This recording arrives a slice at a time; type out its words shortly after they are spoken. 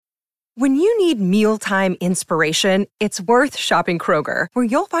When you need mealtime inspiration, it's worth shopping Kroger, where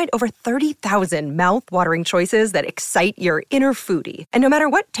you'll find over 30,000 mouth-watering choices that excite your inner foodie. And no matter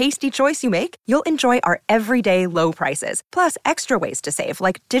what tasty choice you make, you'll enjoy our everyday low prices, plus extra ways to save,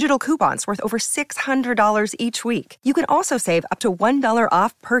 like digital coupons worth over $600 each week. You can also save up to $1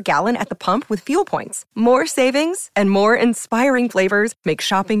 off per gallon at the pump with fuel points. More savings and more inspiring flavors make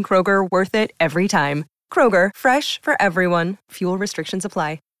shopping Kroger worth it every time. Kroger, fresh for everyone. Fuel restrictions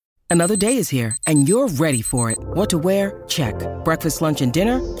apply. Another day is here, and you're ready for it. What to wear? Check. Breakfast, lunch, and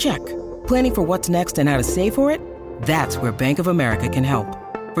dinner? Check. Planning for what's next and how to save for it? That's where Bank of America can help.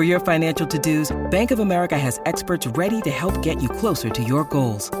 For your financial to-dos, Bank of America has experts ready to help get you closer to your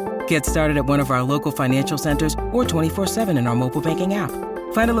goals. Get started at one of our local financial centers or 24/7 in our mobile banking app.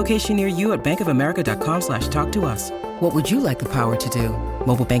 Find a location near you at bankofamerica.com/talktous. What would you like the power to do?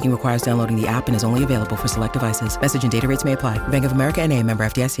 Mobile banking requires downloading the app and is only available for select devices. Message and data rates may apply. Bank of America N.A., member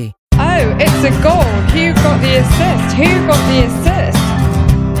FDIC. Oh, it's a goal. Who got the assist? Who got the assist?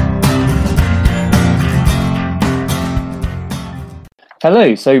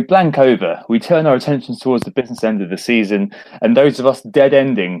 Hello, so blank over. We turn our attentions towards the business end of the season, and those of us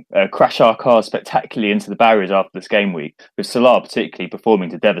dead-ending crash our cars spectacularly into the barriers after this game week, with Salah particularly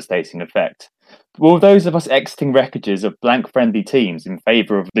performing to devastating effect. Will those of us exiting wreckages of blank-friendly teams in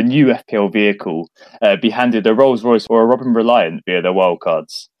favour of the new FPL vehicle be handed a Rolls-Royce or a Robin Reliant via their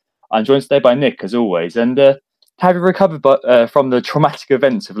wildcards? I'm joined today by Nick, as always. And have you recovered from the traumatic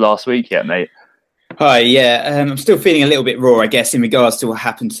events of last week yet, mate? Hi, yeah. I'm still feeling a little bit raw, I guess, in regards to what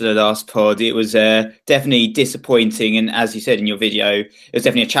happened to the last pod. It was definitely disappointing. And as you said in your video, it was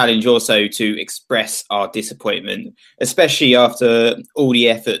definitely a challenge also to express our disappointment, especially after all the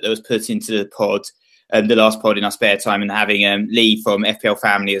effort that was put into the pod, the last pod in our spare time, and having Lee from FPL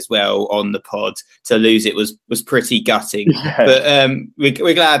Family as well on the pod. To lose it was pretty gutting. Yeah. But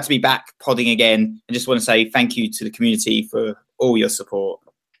we're glad to be back podding again. I just want to say thank you to the community for all your support.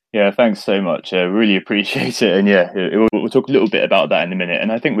 Yeah, thanks so much. Really appreciate it. And yeah, we'll talk a little bit about that in a minute. And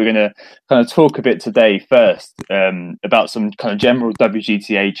I think we're going to kind of talk a bit today first about some kind of general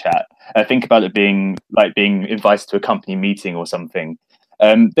WGTA chat. Think about it being like being invited to a company meeting or something.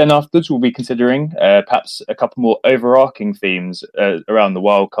 Then afterwards, we'll be considering perhaps a couple more overarching themes around the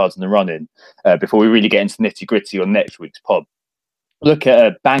wildcards and the run-in before we really get into nitty-gritty on next week's pod. Look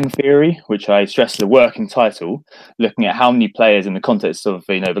at Bang Theory, which I stress is a working title, looking at how many players in the context of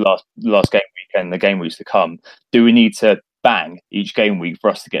the last game week and the game weeks to come do we need to bang each game week for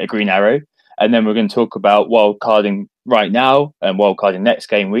us to get a green arrow. And then we're going to talk about wildcarding right now and wildcarding next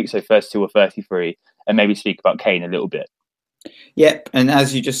game week, so first two or 33, and maybe speak about Kane a little bit. Yep, and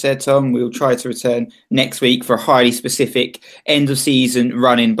as you just said, Tom, we'll try to return next week for a highly specific end-of-season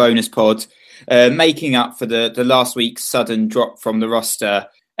run-in bonus pod, making up for the last week's sudden drop from the roster,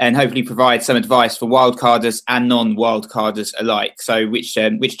 and hopefully provide some advice for wildcarders and non-wildcarders alike. So which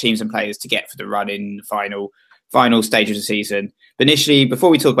teams and players to get for the run-in final stage of the season. But initially, before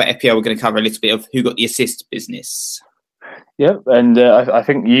we talk about FPL, we're going to cover a little bit of who got the assist business. Yep, and I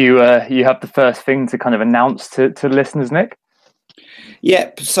think you have the first thing to kind of announce to listeners, Nick.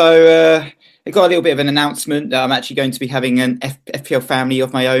 Yep, so I got a little bit of an announcement that I'm actually going to be having an FPL family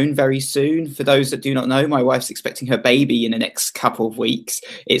of my own very soon. For those that do not know, my wife's expecting her baby in the next couple of weeks.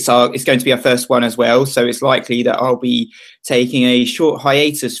 It's going to be our first one as well, so it's likely that I'll be taking a short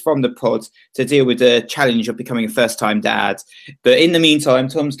hiatus from the pod to deal with the challenge of becoming a first-time dad. But in the meantime,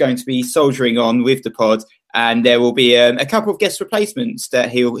 Tom's going to be soldiering on with the pod, and there will be a couple of guest replacements that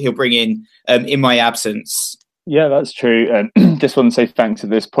he'll bring in my absence. Yeah, that's true. Just want to say thanks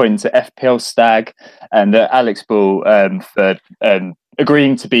at this point to FPL Stag and Alex Bull for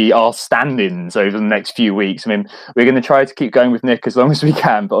agreeing to be our stand-ins over the next few weeks. I mean, we're going to try to keep going with Nick as long as we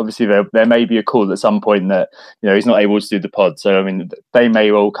can, but obviously there may be a call at some point that he's not able to do the pod. So I mean, they may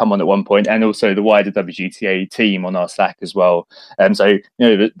all come on at one point, and also the wider WGTA team on our Slack as well. So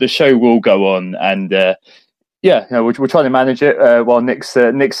the show will go on, and we're trying to manage it while Nick's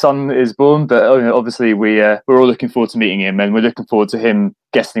son is born. But obviously, we're all looking forward to meeting him, and we're looking forward to him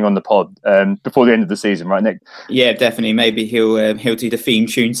guesting on the pod before the end of the season, right, Nick? Yeah, definitely. Maybe he'll do the theme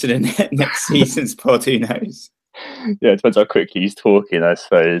tune to the next season's pod. Who knows? Yeah, it depends how quickly he's talking, I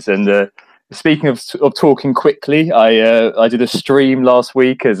suppose. And speaking of talking quickly, I did a stream last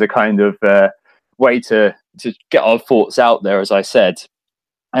week as a kind of way to get our thoughts out there, as I said.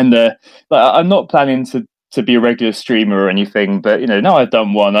 And I'm not planning to be a regular streamer or anything, but now I've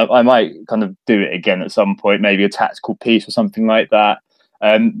done one, I might kind of do it again at some point, maybe a tactical piece or something like that.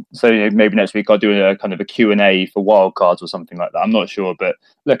 So maybe next week I'll do a kind of a Q&A for wildcards or something like that. I'm not sure, but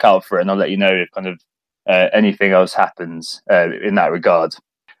look out for it, and I'll let you know if kind of anything else happens in that regard.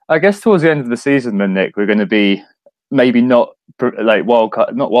 I guess towards the end of the season, then Nick, we're going to be maybe not like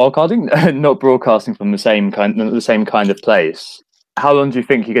not wildcarding, not broadcasting from the same kind of place. How long do you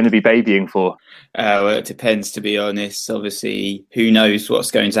think you're going to be babying for? Well, it depends, to be honest. Obviously, who knows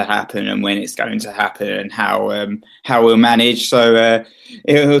what's going to happen and when it's going to happen and how we'll manage. So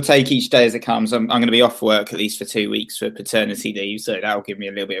it'll take each day as it comes. I'm going to be off work at least for 2 weeks for paternity leave, so that'll give me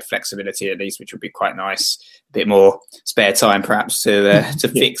a little bit of flexibility at least, which would be quite nice. A bit more spare time, perhaps, to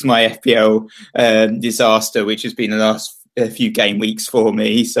fix my FPL disaster, which has been the last few game weeks for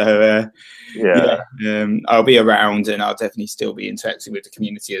me. So. I'll be around, and I'll definitely still be interacting with the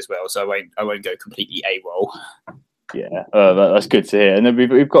community as well. So I won't go completely AWOL. Yeah, that's good to hear. And then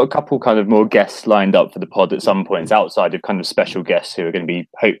we've got a couple kind of more guests lined up for the pod at some points outside of kind of special guests who are going to be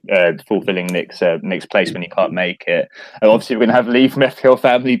fulfilling Nick's place when he can't make it. And obviously, we're going to have Lee from FPL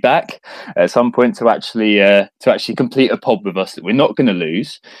Family back at some point to actually complete a pod with us that we're not going to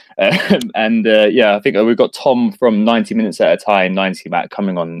lose. I think we've got Tom from 90 Minutes at a Time, 90 Matt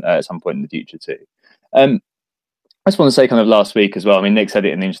coming on at some point in the future too. I just want to say kind of last week as well. I mean, Nick said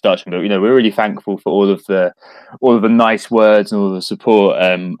it in the introduction, but we're really thankful for all of the nice words and all the support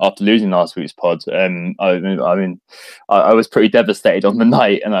after losing last week's pod. I was pretty devastated on the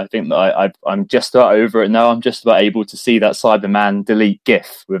night, and I think that I'm just about over it now. I'm just about able to see that Cyberman delete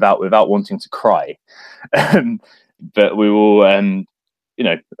GIF without wanting to cry. But we will,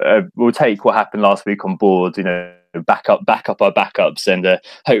 we'll take what happened last week on board. Back up our backups, and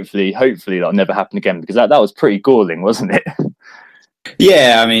hopefully that'll never happen again, because that was pretty galling, wasn't it?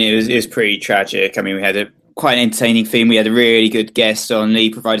 Yeah, I mean, it was pretty tragic. I mean, we had quite an entertaining theme. We had a really good guest on. Lee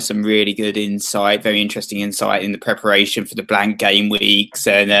provided some really good insight, very interesting insight in the preparation for the blank game weeks,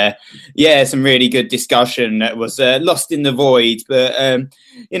 and some really good discussion that was lost in the void. But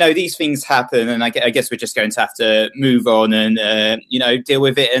these things happen, and I guess we're just going to have to move on and deal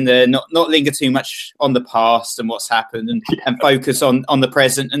with it, and not linger too much on the past and what's happened, and focus on the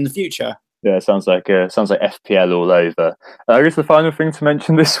present and the future. Yeah, sounds like FPL all over. I guess the final thing to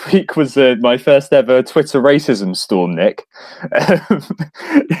mention this week was my first ever Twitter racism storm, Nick.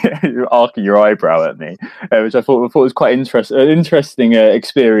 You're arcing your eyebrow at me, which I thought was quite an interesting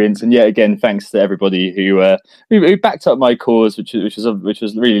experience. And yet again, thanks to everybody who backed up my cause, which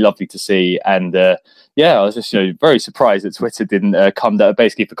was really lovely to see. And I was just very surprised that Twitter didn't come down.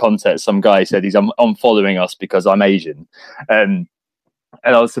 Basically, for context, some guy said he's unfollowing us because I'm Asian.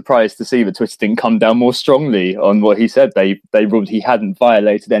 And I was surprised to see that Twitter didn't come down more strongly on what he said. They ruled he hadn't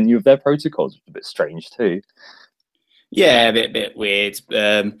violated any of their protocols, which is a bit strange too. Yeah, a bit weird.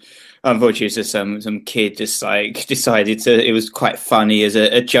 Unfortunately, it's just some kid just like decided to. It was quite funny as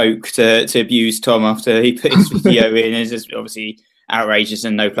a joke to abuse Tom after he put his video in. It's just obviously outrageous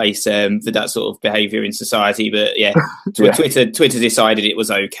and no place for that sort of behaviour in society. But Twitter decided it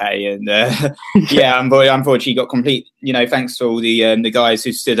was okay, and unfortunately got complete. Thanks to all the guys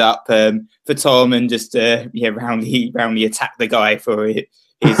who stood up for Tom and just roundly attacked the guy for his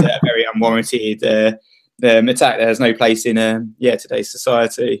very unwarranted attack that has no place in today's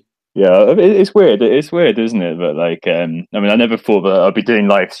society. Yeah, it's weird. It's weird, isn't it? But I never thought that I'd be doing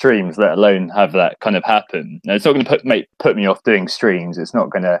live streams, let alone have that kind of happen. Now, it's not going to put me off doing streams. It's not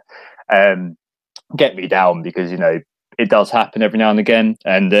going to get me down, because it does happen every now and again,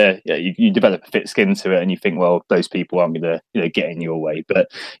 and you develop a thick skin to it, and you think, well, those people aren't going to get in your way. But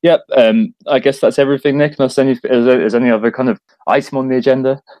I guess that's everything, Nick. Unless there's any other kind of item on the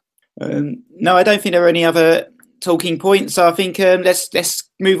agenda. No, I don't think there are any other talking points. So I think let's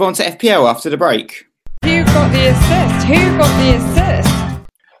move on to FPL after the break. Who got the assist?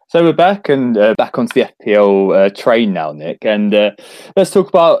 So we're back and back onto the FPL train now, Nick. And let's talk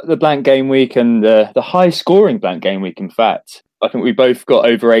about the blank game week and the high-scoring blank game week, in fact. I think we both got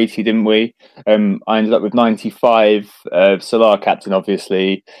over 80, didn't we? I ended up with 95. Salah captain,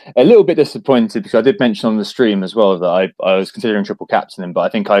 obviously. A little bit disappointed, because I did mention on the stream as well that I was considering triple captaining, but I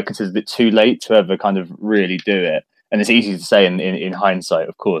think I considered it too late to ever kind of really do it. And it's easy to say in hindsight,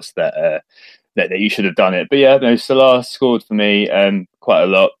 of course, that you should have done it. But Salah scored for me quite a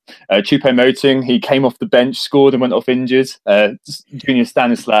lot. Choupo-Moting, he came off the bench, scored and went off injured. Junior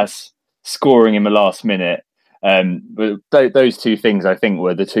Stanislas scoring in the last minute. But those two things, I think,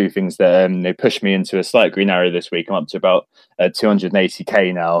 were the two things that they pushed me into a slight green arrow this week. I'm up to about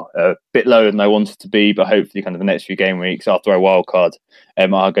 280k now, a bit lower than I wanted to be, but hopefully kind of the next few game weeks after I wildcard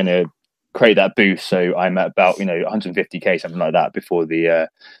are going to create that boost. So I'm at about 150k, something like that, before the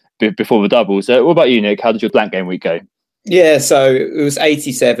doubles. What about you, Nick? How did your blank game week go? Yeah, so it was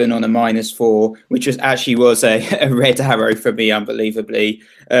 87 on a -4, which was a red arrow for me, unbelievably.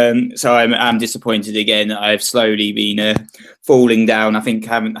 So I'm disappointed again. I've slowly been falling down. I think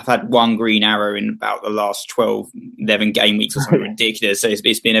I've had one green arrow in about the last 11 game weeks or something ridiculous. So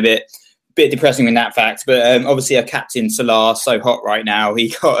it's been a bit depressing in that fact. But obviously, our captain Salah so hot right now.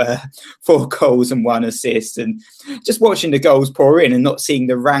 He got 4 goals and 1 assist, and just watching the goals pour in and not seeing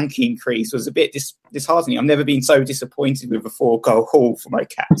the rank increase was a bit disheartening. I've never been so disappointed with a 4-goal haul for my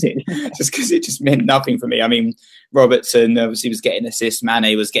captain, just because it just meant nothing for me. I mean, Robertson obviously was getting assists,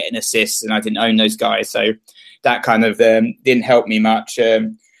 Mane was getting assists, and I didn't own those guys, so that kind of didn't help me much.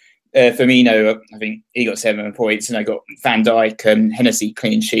 Firmino, I think he got 7 points, and I got Van Dijk and Hennessy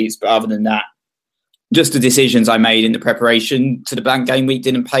clean sheets. But other than that, just the decisions I made in the preparation to the blank game week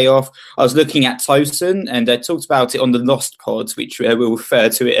didn't pay off. I was looking at Tosun, and I talked about it on the Lost Pods, which we'll refer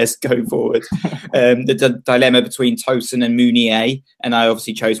to it as going forward. The dilemma between Tosun and Mounier, and I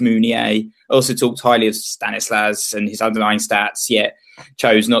obviously chose Mounier. I also talked highly of Stanislas and his underlying stats, yet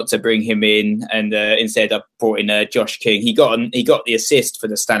chose not to bring him in, and instead I brought in Josh King. He got the assist for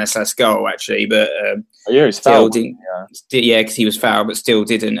the Stanislas goal, actually, but still didn't. Yeah, because he was fouled, but still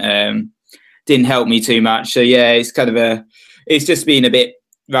didn't help me too much. So yeah, it's just been a bit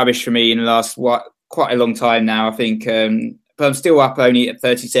rubbish for me in the last quite a long time now, I think. But I'm still up only at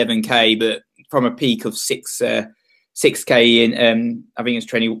 37k, but from a peak of 6k in I think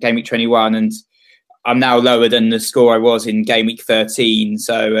it's game week 21, and I'm now lower than the score I was in game week 13.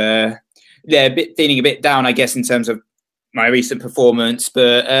 So feeling a bit down, I guess, in terms of my recent performance,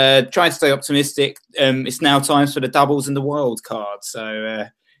 but trying to stay optimistic. It's now time for the doubles and the wild card. So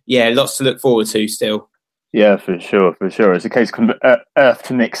lots to look forward to still. Yeah, for sure. It's a case of Earth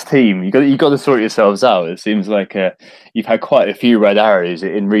to Nick's team. You got to sort yourselves out. It seems like you've had quite a few red arrows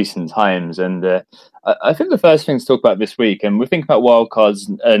in recent times, and I think the first thing to talk about this week, and we're thinking about wildcards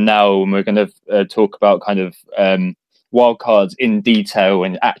now, and we're going to talk about kind of wildcards in detail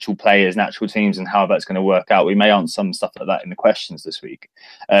and actual players and actual teams and how that's going to work out. We may answer some stuff like that in the questions this week.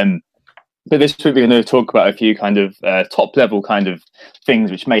 But this week we're going to talk about a few kind of top level kind of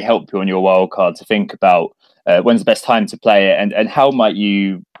things which may help you on your wildcard to think about when's the best time to play it, and how might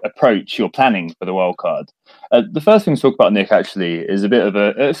you approach your planning for the wildcard. The first thing to talk about, Nick, actually, is a bit of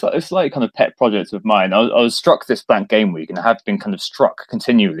a slight kind of pet project of mine. I was struck this blank game week, and I have been kind of struck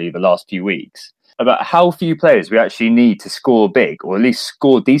continually the last few weeks about how few players we actually need to score big, or at least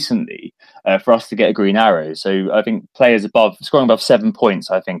score decently, for us to get a green arrow. So I think players scoring above 7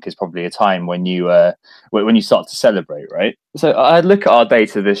 points, I think, is probably a time when you start to celebrate, right? So I had a look at our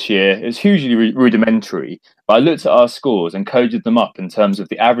data this year. It's hugely rudimentary, but I looked at our scores and coded them up in terms of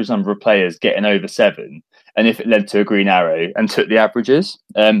the average number of players getting over 7, and if it led to a green arrow, and took the averages.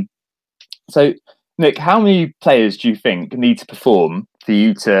 So, Nick, how many players do you think need to perform for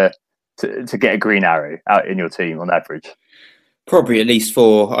you to get a green arrow out in your team on average? Probably at least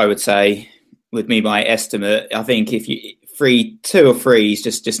 4, I would say, would be my estimate. I think if you 2 or 3 is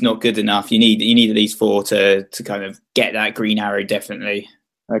just not good enough. You need at least 4 to kind of get that green arrow, definitely.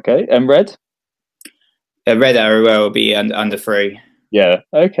 Okay, and red? A red arrow will be under 3. Yeah.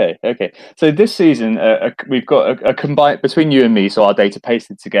 Okay. So this season, we've got a combined, between you and me, so our data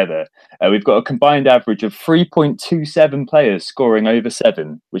pasted together, we've got a combined average of 3.27 players scoring over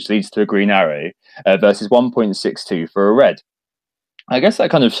 7, which leads to a green arrow, versus 1.62 for a red. I guess that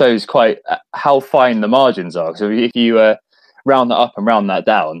kind of shows quite how fine the margins are. So if you round that up and round that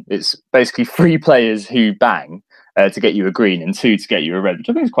down, it's basically 3 players who bang to get you a green and 2 to get you a red, which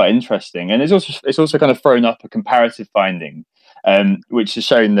I think is quite interesting. And it's also kind of thrown up a comparative finding, which has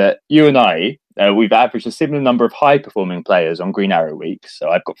shown that you and I, we've averaged a similar number of high-performing players on Green Arrow weeks. So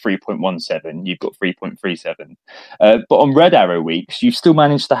I've got 3.17, you've got 3.37. But on Red Arrow weeks, you've still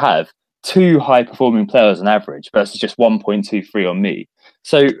managed to have 2 high-performing players on average versus just 1.23 on me.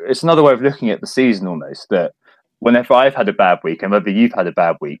 So it's another way of looking at the season almost, that whenever I've had a bad week and whether you've had a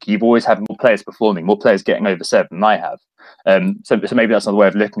bad week, you've always had more players performing, more players getting over 7 than I have. So maybe that's another way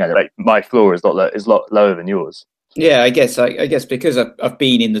of looking at it. Like, my floor is a lot lower than yours. Yeah, I guess because I've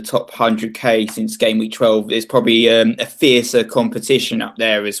been in the top 100k since game week 12, there's probably a fiercer competition up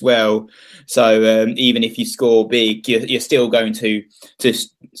there as well. So even if you score big, you're still going to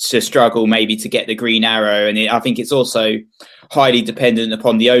struggle maybe to get the green arrow. And I think it's also highly dependent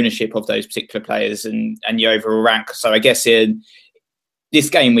upon the ownership of those particular players and your overall rank. So I guess in this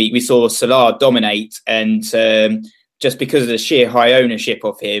game week, we saw Salah dominate, and just because of the sheer high ownership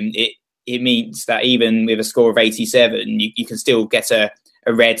of him, it means that even with a score of 87, you can still get a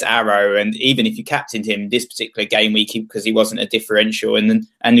red arrow. And even if you captained him this particular game week because he wasn't a differential, and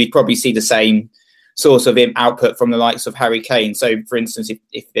we probably see the same source of output from the likes of Harry Kane. So, for instance,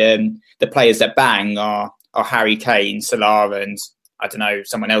 if the players that bang are Harry Kane, Salah, and I don't know,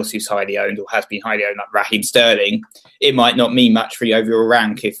 someone else who's highly owned or has been highly owned, like Raheem Sterling, it might not mean much for your overall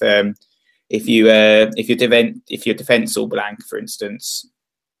rank if your defence all blank, for instance.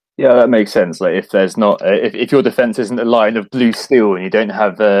 Yeah, that makes sense. Like if there's not, if your defence isn't a line of blue steel and you don't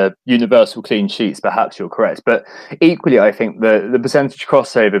have universal clean sheets, perhaps you're correct. But equally, I think the percentage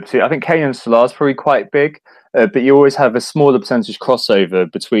crossover between, I think Kane and Salah is probably quite big, but you always have a smaller percentage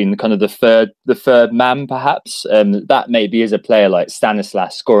crossover between kind of the third man, perhaps. That maybe is a player like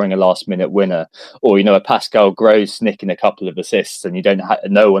Stanislas scoring a last minute winner, or a Pascal Gross nicking a couple of assists, and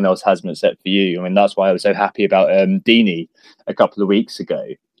no one else has them except for you. I mean, that's why I was so happy about Deeney a couple of weeks ago.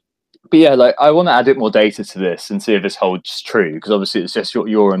 But yeah, like I want to add a bit more data to this and see if this holds true, because obviously it's just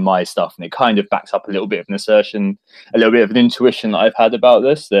your and my stuff, and it kind of backs up a little bit of an assertion, a little bit of an intuition that I've had about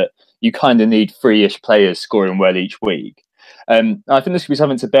this, that you kind of need 3-ish players scoring well each week. I think this could be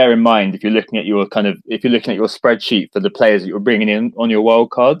something to bear in mind if you're looking at your spreadsheet for the players that you're bringing in on your wild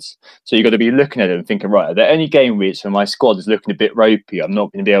cards. So you've got to be looking at it and thinking, right, are there any game weeks when my squad is looking a bit ropey? I'm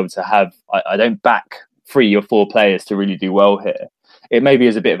not going to be able to have. I don't back 3 or 4 players to really do well here. It maybe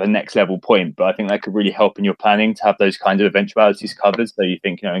is a bit of a next level point, but I think that could really help in your planning to have those kind of eventualities covered. So you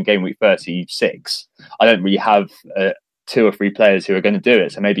think, in game week 36, I don't really have 2 or 3 players who are going to do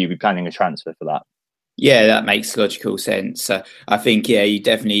it. So maybe you'll be planning a transfer for that. Yeah, that makes logical sense. I think, you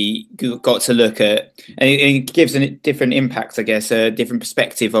definitely got to look at, and it gives a different impact, I guess, a different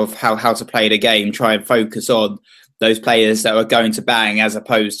perspective of how to play the game, try and focus on those players that are going to bang, as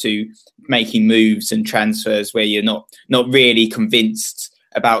opposed to making moves and transfers where you're not really convinced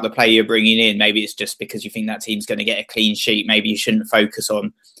about the player you're bringing in. Maybe it's just because you think that team's going to get a clean sheet. Maybe you shouldn't focus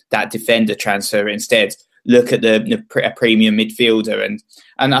on that defender transfer. Instead, look at a premium midfielder.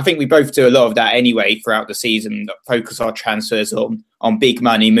 And I think we both do a lot of that anyway throughout the season, focus our transfers on big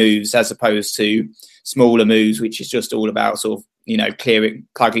money moves as opposed to smaller moves, which is just all about sort of,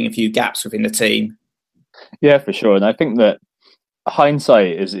 plugging a few gaps within the team. Yeah, for sure. And I think that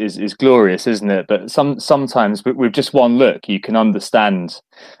hindsight is glorious, isn't it? But sometimes with just one look, you can understand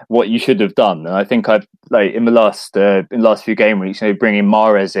what you should have done. And I think I've in the last few game weeks, bringing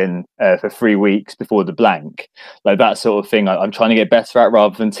Mahrez in for 3 weeks before the blank, that sort of thing. I'm trying to get better at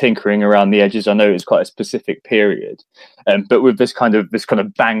rather than tinkering around the edges. I know it's quite a specific period, but with this kind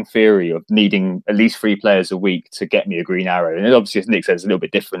of bang theory of needing at least 3 players a week to get me a green arrow, and obviously, as Nick says, it's a little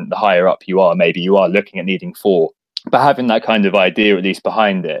bit different. The higher up you are, maybe you are looking at needing 4. But having that kind of idea at least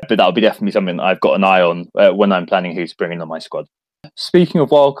behind it, but that'll be definitely something that I've got an eye on when I'm planning who to bring in on my squad. Speaking of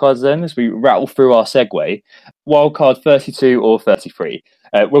wildcards then, as we rattle through our segue, wildcard 32 or 33.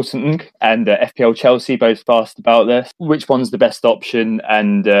 Wilson and FPL Chelsea both asked about this. Which one's the best option?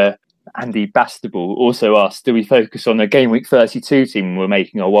 And Andy Bastable also asked, do we focus on a game week 32 team when we're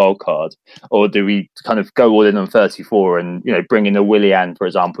making our wild card, or do we kind of go all in on 34 and bring in a Willian, for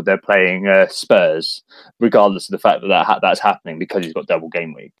example? They're playing Spurs, regardless of the fact that that's happening because he's got double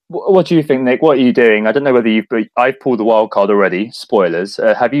game week. What do you think, Nick? What are you doing? I don't know whether I've pulled the wild card already. Spoilers.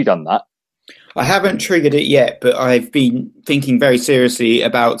 Have you done that? I haven't triggered it yet, but I've been thinking very seriously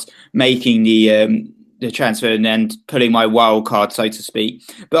about making the transfer and pulling my wild card, so to speak.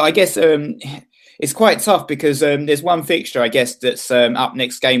 But I guess it's quite tough because there's one fixture, I guess, that's up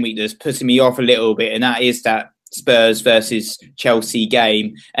next game week that's putting me off a little bit, and that is that Spurs versus Chelsea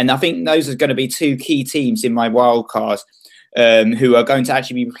game. And I think those are going to be 2 key teams in my wild card who are going to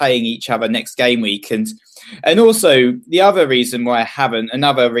actually be playing each other next game week. And also another reason why I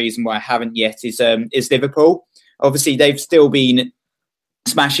haven't yet is Liverpool. Obviously, they've still been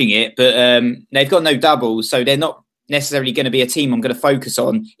smashing it, but they've got no doubles, so they're not necessarily going to be a team I'm going to focus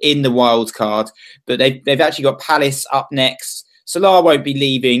on in the wild card. But they've actually got Palace up next. Salah won't be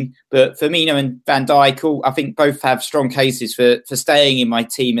leaving, but Firmino and Van Dijk, I think both have strong cases for staying in my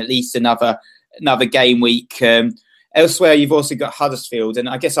team at least another game week. Elsewhere, you've also got Huddersfield, and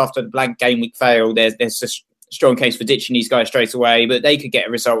I guess after the blank game week fail, there's a strong case for ditching these guys straight away, but they could get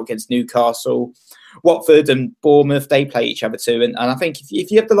a result against Newcastle. Watford and Bournemouth, they play each other too. And I think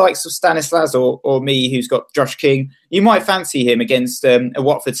if you have the likes of Stanislas or me, who's got Josh King, you might fancy him against a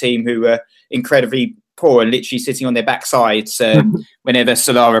Watford team who are incredibly poor and literally sitting on their backsides whenever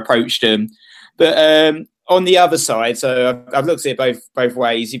Salah approached them. But on the other side, so I've looked at it both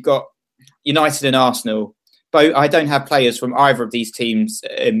ways. You've got United and Arsenal. I don't have players from either of these teams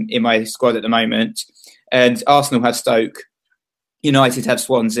in my squad at the moment. And Arsenal have Stoke. United have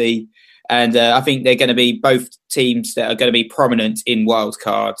Swansea. And I think they're going to be both teams that are going to be prominent in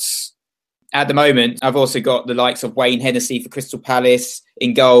wildcards. at the moment, I've also got the likes of Wayne Hennessy for Crystal Palace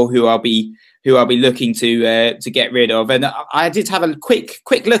in goal, who I'll be looking to get rid of. And I did have a quick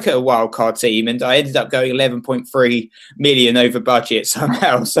look at a wildcard team, and I ended up going 11.3 million over budget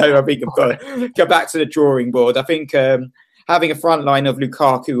somehow. So I think I've got to go back to the drawing board. I think having a front line of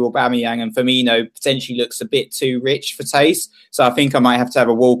Lukaku, Aubameyang and Firmino potentially looks a bit too rich for taste. So I think I might have to have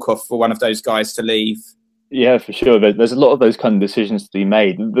a walk-off for one of those guys to leave. Yeah, for sure. There's a lot of those kind of decisions to be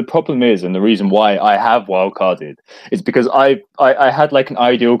made. The problem is, and the reason why I have wildcarded, is because I had like an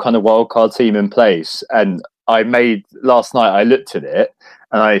ideal kind of wildcard team in place, and last night I looked at it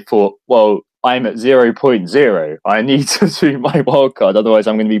and I thought, well, I'm at 0.0. I need to do my wildcard, otherwise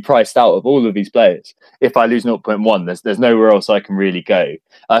I'm going to be priced out of all of these players. If I lose 0.1, there's nowhere else I can really go.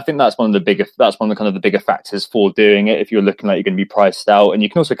 I think that's one of the bigger factors for doing it. If you're looking like you're going to be priced out, and you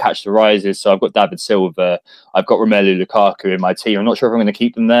can also catch the rises. So I've got David Silva, I've got Romelu Lukaku in my team. I'm not sure if I'm going to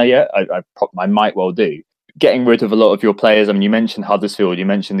keep them there yet. I might well do. Getting rid of a lot of your players. I mean, you mentioned Huddersfield. You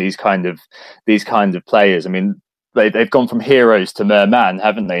mentioned these kind of players. I mean, they've gone from heroes to merman,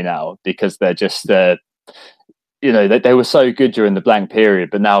 haven't they now? Because they're just, they were so good during the blank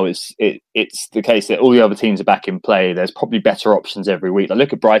period, but now it's the case that all the other teams are back in play. There's probably better options every week. Like,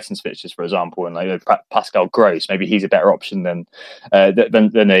 look at Brighton's fixtures, for example, and Pascal Gross. Maybe he's a better option than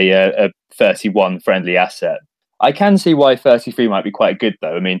a 31 friendly asset. I can see why 33 might be quite good,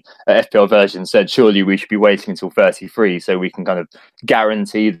 though. I mean, FPL version said surely we should be waiting until 33 so we can kind of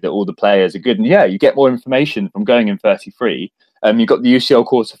guarantee that all the players are good. And yeah, you get more information from going in 33. You've got the UCL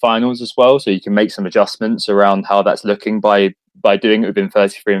quarterfinals as well, so you can make some adjustments around how that's looking by doing it within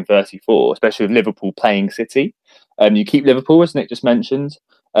 33 and 34, especially with Liverpool playing City. You keep Liverpool, as Nick just mentioned.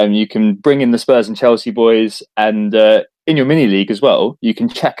 You can bring in the Spurs and Chelsea boys, and in your mini league as well, you can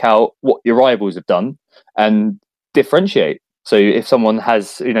check out what your rivals have done and differentiate. So if someone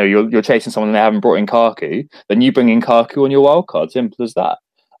has, you're chasing someone and they haven't brought in Kaku, then you bring in Kaku on your wildcard. Simple as that.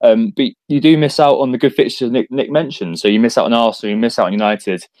 But you do miss out on the good fixtures Nick mentioned. So you miss out on Arsenal, you miss out on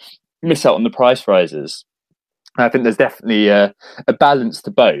United, you miss out on the price rises. And I think there's definitely a balance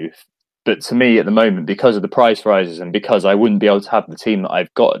to both. But to me, at the moment, because of the price rises and because I wouldn't be able to have the team that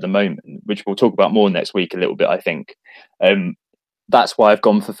I've got at the moment, which we'll talk about more next week a little bit, I think, that's why I've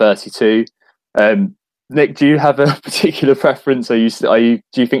gone for 32. Nick, do you have a particular preference? Do you think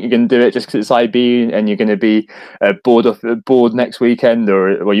you're going to do it just because it's IB and you're going to be bored next weekend,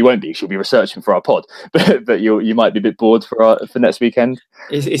 or well, you won't be because you'll be researching for our pod, but you might be a bit bored for next weekend?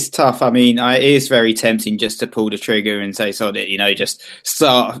 It's tough. I mean, it is very tempting just to pull the trigger and say, "Sod it," just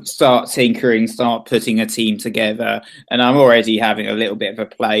start tinkering, start putting a team together. And I'm already having a little bit of a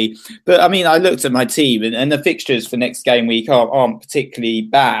play. But I mean, I looked at my team, and the fixtures for next game week aren't particularly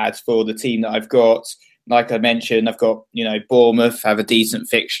bad for the team that I've got. Like I mentioned, I've got, Bournemouth have a decent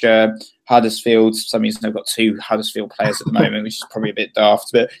fixture. Huddersfield, for some reason I've got two Huddersfield players at the moment, which is probably a bit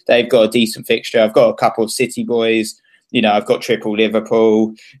daft, but they've got a decent fixture. I've got a couple of City boys. I've got triple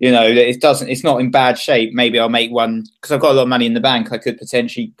Liverpool. It's not in bad shape. Maybe I'll make one, because I've got a lot of money in the bank. I could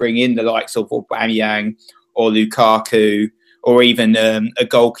potentially bring in the likes of Aubameyang or Lukaku, or even a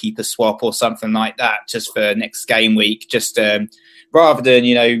goalkeeper swap or something like that, just for next game week. Just rather than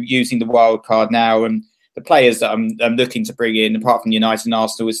using the wild card now. And the players that I'm looking to bring in, apart from United and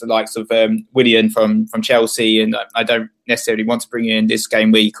Arsenal, is the likes of Willian from Chelsea, and I don't necessarily want to bring in this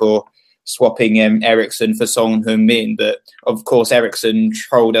game week, or swapping Eriksen for Son Heung-min. But of course, Eriksen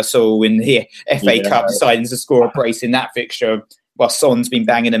trolled us all in the FA Cup, deciding to score a brace in that fixture, while Son's been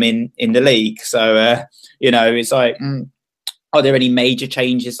banging them in the league. So it's like, are there any major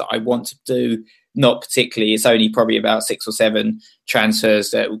changes that I want to do? Not particularly. It's only probably about 6 or 7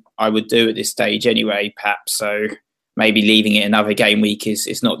 transfers that I would do at this stage anyway, perhaps. So maybe leaving it another game week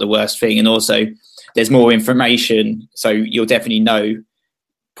is not the worst thing. And also, there's more information, so you'll definitely know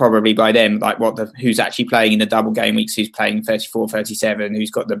probably by then, like who's actually playing in the double game weeks, who's playing 34, 37,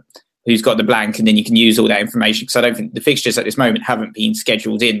 who's got the blank, and then you can use all that information. Because I don't think the fixtures at this moment haven't been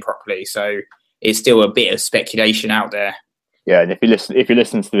scheduled in properly, so it's still a bit of speculation out there. Yeah, and if you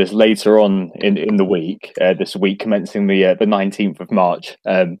listen to this later on in the week, this week commencing the 19th of March,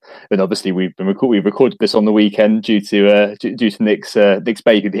 then obviously we've recorded this on the weekend due to Nick's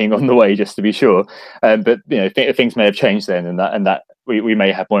baby being on the way, just to be sure. But things may have changed then, and that we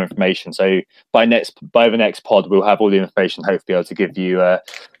may have more information. So by the next pod, we'll have all the information. Hopefully, able to give you a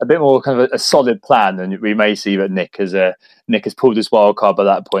bit more kind of a solid plan, and we may see that Nick has pulled his wild card by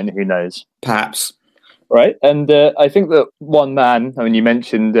that point. Who knows? Perhaps. Right, and I think that one man, I mean, you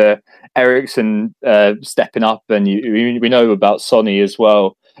mentioned Eriksen stepping up, and we know about Sonny as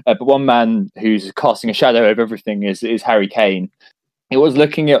well. But one man who's casting a shadow over everything is Harry Kane. it was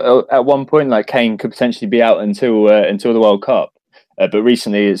looking at one point like Kane could potentially be out until the World Cup. But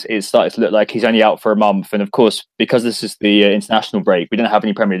recently, it's started to look like he's only out for a month. And of course, because this is the international break, we don't have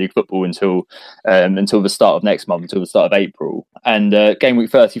any Premier League football until the start of next month, until the start of April. And game week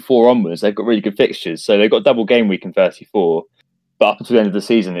 34 onwards, they've got really good fixtures. So they've got double game week in 34. But up until the end of the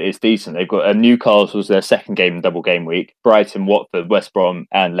season, it's decent. They've got Newcastle's their second game in double game week, Brighton, Watford, West Brom,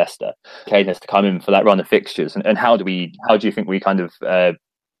 and Leicester. Kane has to come in for that run of fixtures. And how do you think we kind of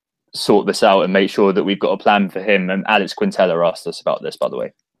sort this out and make sure that we've got a plan for him? And Alex Quintella asked us about this, by the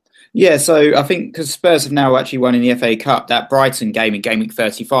way. Yeah, so I think because Spurs have now actually won in the FA Cup, that Brighton game in game week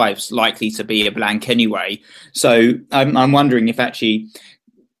 35 is likely to be a blank anyway. So I'm wondering if actually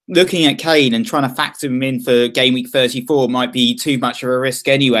looking at Kane and trying to factor him in for game week 34 might be too much of a risk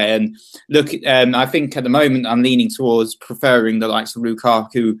anyway. And look, I think at the moment I'm leaning towards preferring the likes of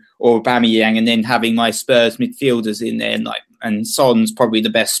Lukaku or Aubameyang, and then having my Spurs midfielders in there, and Son's probably the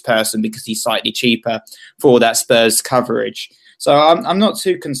best person because he's slightly cheaper for that Spurs coverage. So I'm not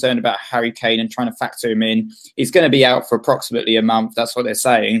too concerned about Harry Kane and trying to factor him in. He's going to be out for approximately a month. That's what they're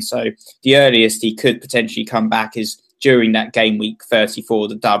saying. So the earliest he could potentially come back is during that game week 34,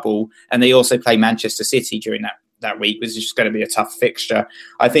 the double. And they also play Manchester City during that week, which is just going to be a tough fixture.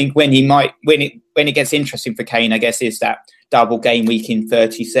 I think when it gets interesting for Kane, I guess, is that double game week in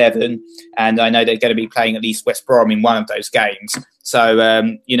 37. And I know they're going to be playing at least West Brom in one of those games.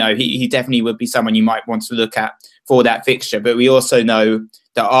 So, he definitely would be someone you might want to look at for that fixture. But we also know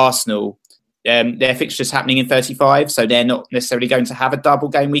that Arsenal, their fixture's happening in 35, so they're not necessarily going to have a double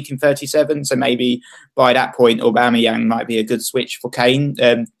game week in 37. So maybe by that point, Aubameyang might be a good switch for Kane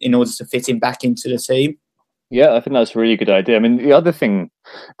in order to fit him back into the team. Yeah, I think that's a really good idea. I mean, the other thing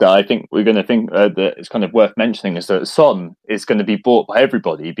that I think we're going to think that is kind of worth mentioning is that Son is going to be bought by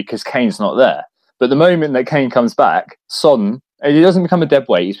everybody because Kane's not there. But the moment that Kane comes back, Son, he doesn't become a dead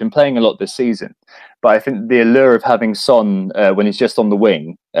weight. He's been playing a lot this season. But I think the allure of having Son when he's just on the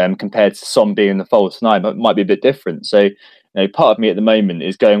wing compared to Son being the false nine might be a bit different. So part of me at the moment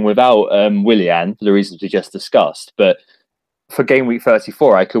is going without Willian for the reasons we just discussed. But for game week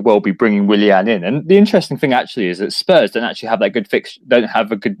 34, I could well be bringing Willian in. And the interesting thing actually is that Spurs don't actually have that good don't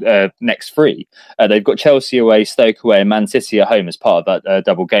have a good next three. They've got Chelsea away, Stoke away, and Man City at home as part of that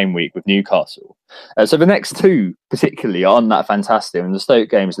double game week with Newcastle. So the next two particularly aren't that fantastic. And the Stoke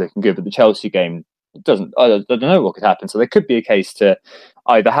game is looking good, but the Chelsea game doesn't. I don't know what could happen. So there could be a case to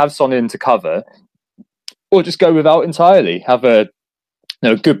either have Son in to cover, or just go without entirely. Have a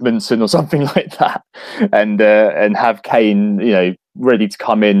Goodmanson or something like that, and have Kane, ready to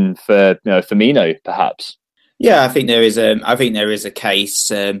come in for Firmino, perhaps. Yeah, I think there is a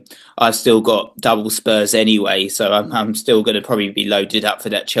case. I've still got double Spurs anyway, so I'm still going to probably be loaded up for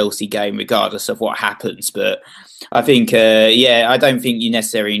that Chelsea game, regardless of what happens. But I think, I don't think you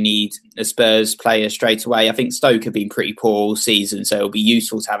necessarily need a Spurs player straight away. I think Stoke have been pretty poor all season, so it'll be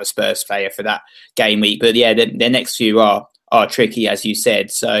useful to have a Spurs player for that game week. But yeah, their next few are tricky, as you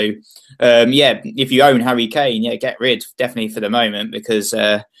said. So, if you own Harry Kane, get rid, definitely for the moment, because,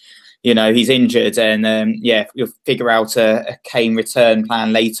 he's injured, and, you'll figure out a Kane return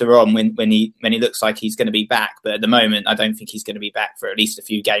plan later on when he looks like he's going to be back. But at the moment, I don't think he's going to be back for at least a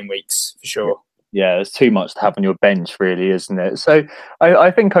few game weeks, for sure. Yeah, there's too much to have on your bench, really, isn't it? So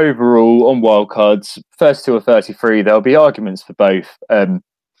I think overall, on wildcards, first two are 33, there'll be arguments for both.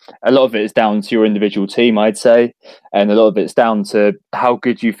 A lot of it is down to your individual team, I'd say, and a lot of it's down to how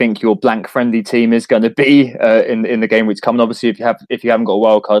good you think your blank-friendly team is going to be in the game week's coming. Obviously, if you haven't got a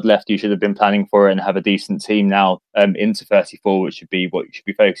wild card left, you should have been planning for it and have a decent team now into 34, which should be what you should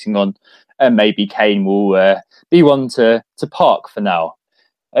be focusing on. And maybe Kane will be one to park for now.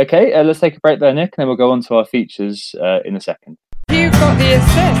 Okay, let's take a break there, Nick, and then we'll go on to our features in a second. Who got the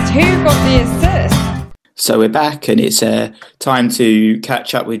assist? So we're back, and it's time to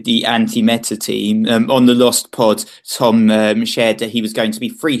catch up with the anti-meta team. On the Lost Pod, Tom shared that he was going to be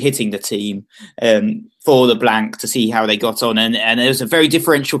free hitting the team for the blank to see how they got on. And there was a very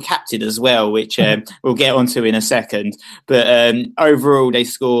differential captain as well, which we'll get onto in a second. But overall, they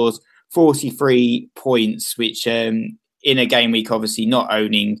scored 43 points, which in a game week, obviously not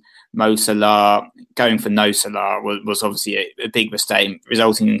owning Mo Salah, going for no Salah was obviously a big mistake,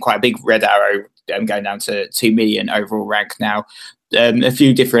 resulting in quite a big red arrow, going down to 2 million overall rank now. A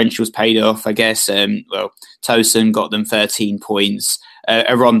few differentials paid off, I guess. Tosun got them 13 points.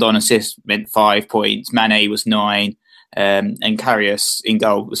 A Rondon assist meant 5 points. Mane was 9. and Karius in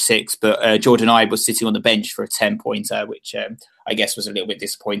goal was 6, but Jordan Ibe was sitting on the bench for a 10-pointer, which I guess was a little bit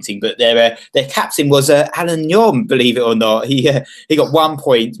disappointing. But their captain was Alan Nyom, believe it or not. He got 1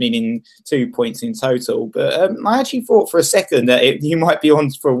 point, meaning 2 points in total. But I actually thought for a second that he might be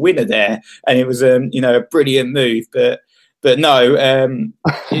on for a winner there, and it was a brilliant move. But no,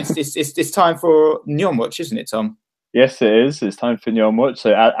 it's time for Nyom Watch, isn't it, Tom? Yes, it is. It's time for Nyom Watch.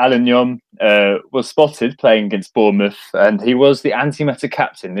 So Alan Nyom was spotted playing against Bournemouth, and he was the antimatter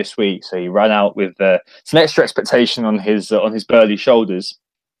captain this week. So he ran out with some extra expectation on his burly shoulders.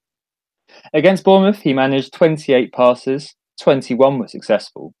 Against Bournemouth, he managed 28 passes, 21 were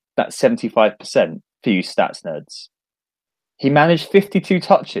successful. That's 75% for you stats nerds. He managed 52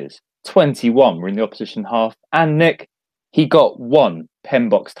 touches, 21 were in the opposition half, and Nick, he got 1 pen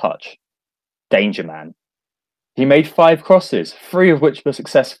box touch. Danger man. He made 5 crosses, 3 of which were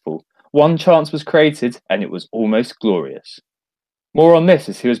successful. 1 chance was created, and it was almost glorious. More on this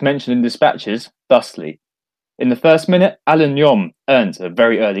as he was mentioned in dispatches, thusly. In the first minute, Alan Nyom earned a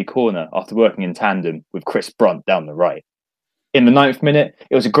very early corner after working in tandem with Chris Brunt down the right. In the 9th minute,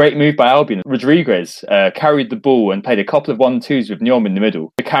 it was a great move by Albion. Rodriguez carried the ball and played a couple of 1-2s with Nyom in the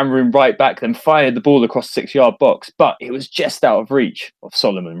middle. The Cameroon right back then fired the ball across the 6-yard box, but it was just out of reach of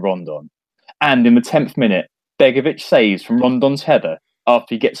Solomon Rondon. And in the 10th minute, Begovic saves from Rondon's header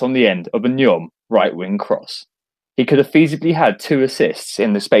after he gets on the end of a Nyom right-wing cross. He could have feasibly had 2 assists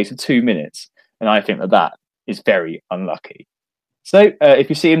in the space of 2 minutes, and I think that is very unlucky. So if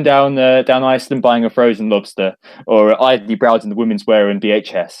you see him down Iceland buying a frozen lobster or idly browsing the women's wear in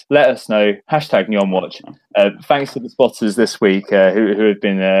BHS, let us know. #NyomWatch. Thanks to the spotters this week who have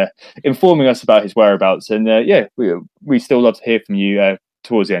been informing us about his whereabouts. And we still love to hear from you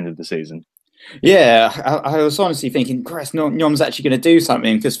towards the end of the season. Yeah, I was honestly thinking, Christ, Nyom's actually going to do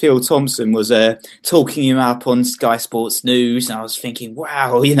something, because Phil Thompson was talking him up on Sky Sports News, and I was thinking,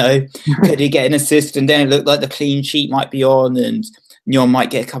 wow, could he get an assist? And then it looked like the clean sheet might be on, and Nyom might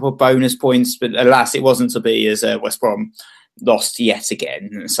get a couple of bonus points, but alas, it wasn't to be, as West Brom lost yet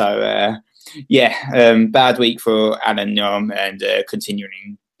again. So, bad week for Alan Nyom, and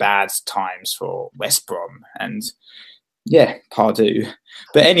continuing bad times for West Brom, and pardon.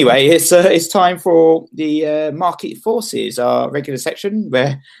 But anyway, it's time for the Market Forces, our regular section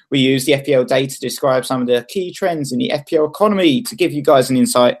where we use the FPL data to describe some of the key trends in the FPL economy to give you guys an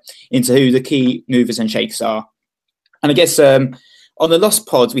insight into who the key movers and shakers are. And I guess on the Lost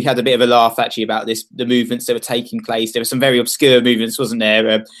Pod, we had a bit of a laugh actually about the movements that were taking place. There were some very obscure movements, wasn't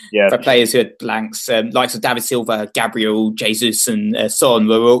there? For players who had blanks, likes of David Silva, Gabriel, Jesus, and Son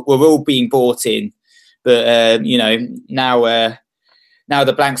were all being bought in. But now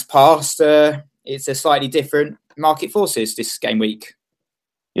the blanks passed, it's a slightly different Market Forces this game week.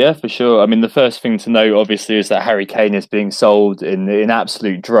 Yeah, for sure. I mean, the first thing to note, obviously, is that Harry Kane is being sold in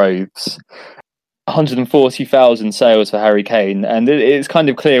absolute droves. 140,000 sales for Harry Kane, and it's kind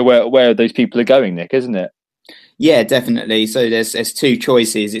of clear where those people are going, Nick, isn't it? Yeah, definitely. So there's 2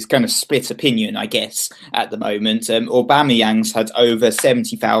 choices. It's kind of split opinion, I guess, at the moment. Aubameyang's had over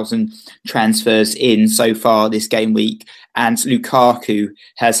 70,000 transfers in so far this game week, and Lukaku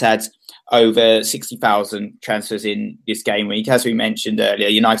has had over 60,000 transfers in this game week. As we mentioned earlier,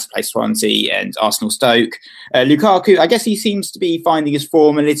 United play Swansea and Arsenal Stoke. Lukaku, I guess he seems to be finding his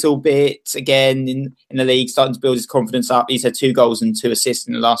form a little bit again in the league, starting to build his confidence up. He's had 2 goals and 2 assists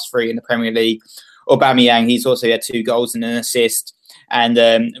in the last 3 in the Premier League. Aubameyang, he's also had 2 goals and an assist. And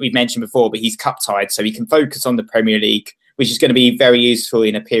we've mentioned before, but he's cup tied, so he can focus on the Premier League, which is going to be very useful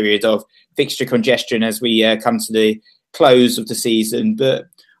in a period of fixture congestion as we come to the close of the season. But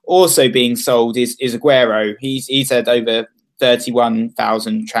also being sold is Aguero. He's had over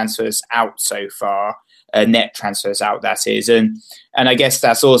 31,000 transfers out so far, net transfers out, that is. And I guess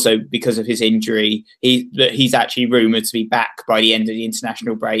that's also because of his injury. He's actually rumoured to be back by the end of the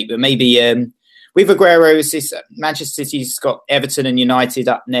international break. But maybe with Aguero, Manchester City's got Everton and United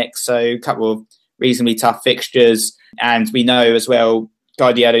up next, so a couple of reasonably tough fixtures. And we know as well,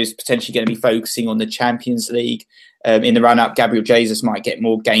 Guardiola is potentially going to be focusing on the Champions League. In the run-up, Gabriel Jesus might get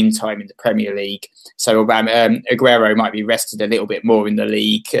more game time in the Premier League. So Aguero might be rested a little bit more in the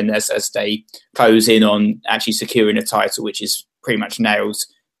league, and as they close in on actually securing a title, which is pretty much nailed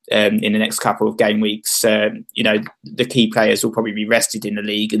in the next couple of game weeks, the key players will probably be rested in the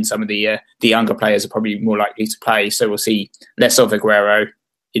league, and some of the younger players are probably more likely to play. So we'll see less of Aguero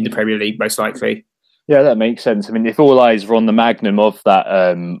in the Premier League, most likely. Yeah, that makes sense. I mean, if all eyes are on the magnum of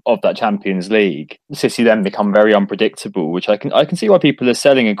that Champions League, City then become very unpredictable, which I can see why people are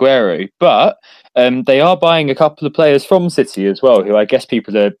selling Aguero. But they are buying a couple of players from City as well, who I guess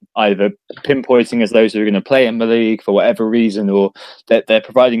people are either pinpointing as those who are going to play in the league for whatever reason, or that they're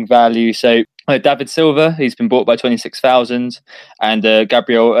providing value. So David Silva, he's been bought by 26,000, and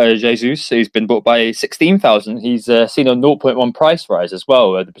Gabriel Jesus, who's been bought by 16,000. He's seen a 0.1 price rise as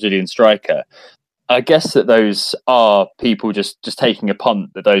well, the Brazilian striker. I guess that those are people just taking a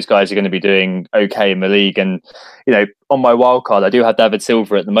punt that those guys are going to be doing okay in the league. And, on my wild card, I do have David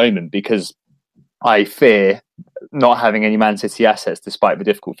Silva at the moment because I fear not having any Man City assets despite the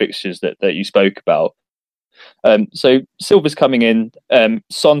difficult fixtures that you spoke about. So Silva's coming in,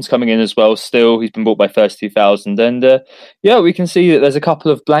 Son's coming in as well still. He's been bought by 32,000. And we can see that there's a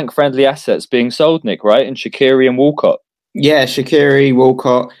couple of blank friendly assets being sold, Nick, right? And Shaqiri and Walcott. Yeah, Shaqiri,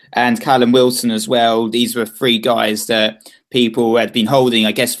 Walcott, and Callum Wilson as well. These were three guys that people had been holding,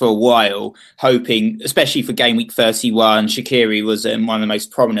 I guess, for a while, hoping, especially for game week 31. Shaqiri was one of the most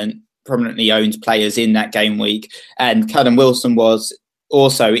prominently owned players in that game week. And Callum Wilson was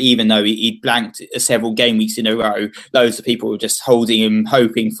also, even though he'd blanked several game weeks in a row, loads of people were just holding him,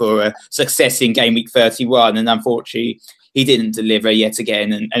 hoping for a success in game week 31. And unfortunately, he didn't deliver yet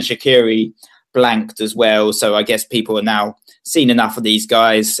again. And Shaqiri blanked as well, so I guess people are now seen enough of these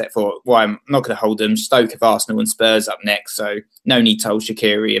guys for I'm not going to hold them. Stoke have Arsenal and Spurs up next, so no need to hold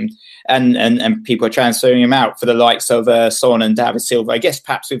Shaqiri, and people are transferring him out for the likes of Son and David Silva. I guess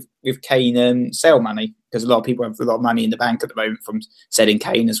perhaps with Kane sale money, because a lot of people have a lot of money in the bank at the moment from selling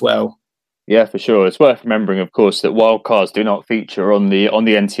Kane as well. Yeah, for sure. It's worth remembering, of course, that wildcards do not feature on the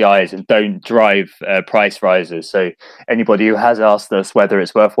NTIs and don't drive price rises. So anybody who has asked us whether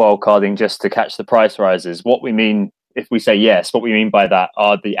it's worth wildcarding just to catch the price rises, what we mean, if we say yes, what we mean by that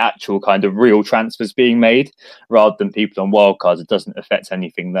are the actual kind of real transfers being made rather than people on wildcards. It doesn't affect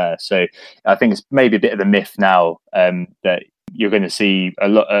anything there. So I think it's maybe a bit of a myth now that you're going to see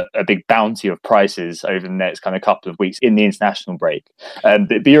a big bounty of prices over the next kind of couple of weeks in the international break. But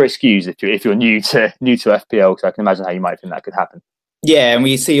be your excuse if you're new to FPL, because I can imagine how you might think that could happen. Yeah, and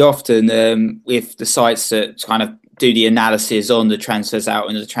we see often with the sites that kind of do the analysis on the transfers out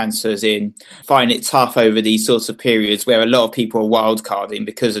and the transfers in, find it tough over these sorts of periods where a lot of people are wildcarding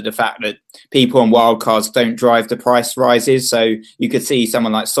because of the fact that people on wildcards don't drive the price rises. So you could see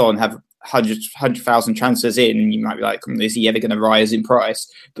someone like Son have 100,000 transfers in, and you might be like, is he ever going to rise in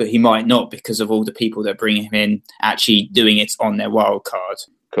price? But he might not, because of all the people that bring him in actually doing it on their wild card.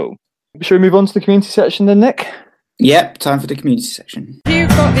 Cool. Should we move on to the community section then, Nick? Yep, time for the community section. Who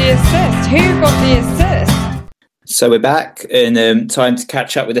got the assist? So we're back, and time to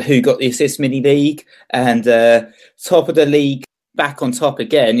catch up with the Who Got the Assist mini league. And top of the league, back on top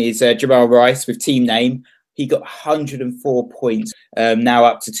again, is Jamal Rice with team name. He got 104 points, now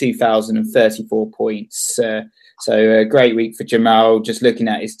up to 2,034 points. So a great week for Jamal. Just looking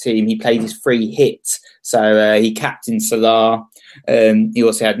at his team, he played his free hits. So he captained Salah. He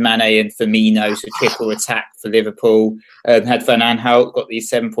also had Mane and Firmino, so triple attack for Liverpool. Had Van Aanholt, got these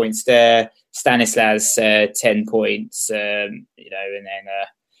 7 points there. Stanislas, 10 points, and then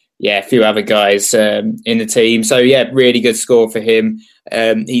a few other guys in the team. So, really good score for him.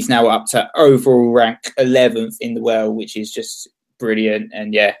 He's now up to overall rank 11th in the world, which is just brilliant.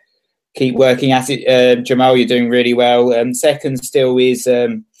 And, keep working at it. Jamal, you're doing really well. Second still is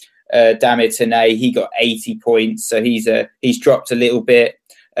Damit Tanay. He got 80 points, so he's dropped a little bit.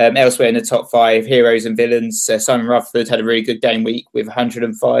 Elsewhere in the top five, heroes and villains, Simon Rutherford had a really good game week with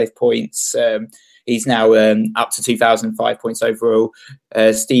 105 points. He's now up to 2,005 points overall.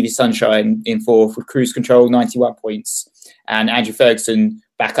 Stevie Sunshine in fourth with Cruise Control, 91 points. And Andrew Ferguson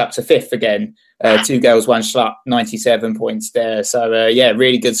back up to fifth again. 2 goals, 1 shot, 97 points there. So,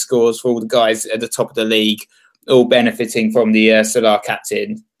 really good scores for all the guys at the top of the league, all benefiting from the Salah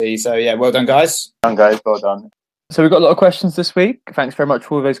captain. So, well done, guys. Well done, guys. Well done. So we've got a lot of questions this week. Thanks very much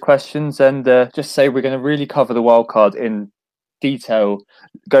for all those questions. And just say we're going to really cover the wildcard in detail,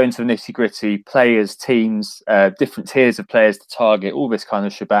 go into the nitty-gritty, players, teams, different tiers of players to target, all this kind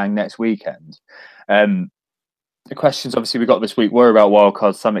of shebang next weekend. The questions obviously we got this week were about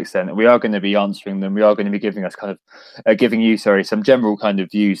wildcards to some extent, and we are going to be answering them. We are going to be giving you some general kind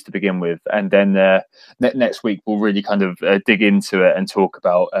of views to begin with, and then next week we'll really kind of dig into it and talk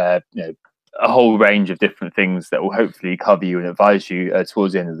about a whole range of different things that will hopefully cover you and advise you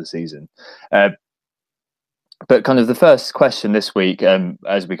towards the end of the season. But kind of the first question this week,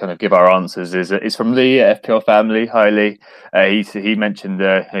 as we kind of give our answers, is from Lee at FPL Family. Hi, Lee. He mentioned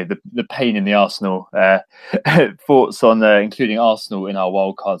the pain in the Arsenal. Thoughts on including Arsenal in our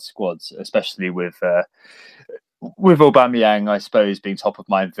wildcard squads, especially with Aubameyang, I suppose, being top of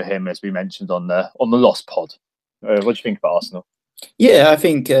mind for him, as we mentioned on the Lost Pod. What do you think about Arsenal? Yeah, I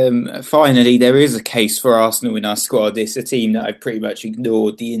think finally there is a case for Arsenal in our squad. It's a team that I've pretty much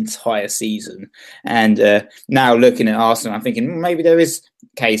ignored the entire season. And now looking at Arsenal, I'm thinking maybe there is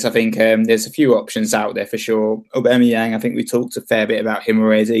a case. I think there's a few options out there for sure. Aubameyang, I think we talked a fair bit about him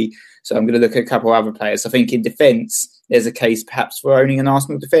already. So I'm going to look at a couple of other players. I think in defence, there's a case perhaps for owning an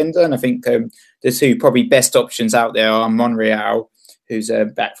Arsenal defender. And I think the two probably best options out there are Monreal, who's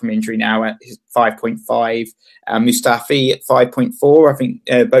back from injury now at 5.5, Mustafi at 5.4. I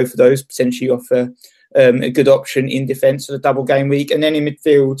think both of those potentially offer a good option in defence for the double game week. And then in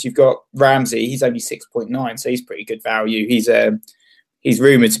midfield, you've got Ramsey. He's only 6.9, so he's pretty good value. He's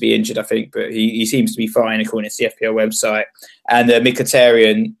rumoured to be injured, I think, but he seems to be fine according to the FPL website. And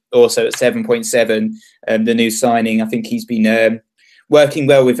Mkhitaryan also at 7.7, the new signing. I think he's been working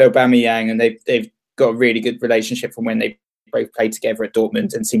well with Aubameyang, and they've got a really good relationship from when they both played together at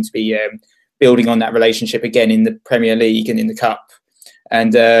Dortmund, and seem to be building on that relationship again in the Premier League and in the Cup.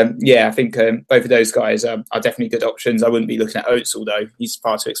 And I think both of those guys are definitely good options. I wouldn't be looking at Özil though; he's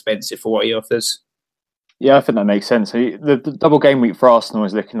far too expensive for what he offers. Yeah, I think that makes sense. So the double game week for Arsenal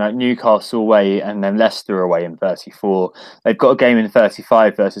is looking at Newcastle away and then Leicester away in 34. They've got a game in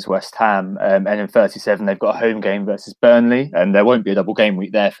 35 versus West Ham, and in 37 they've got a home game versus Burnley, and there won't be a double game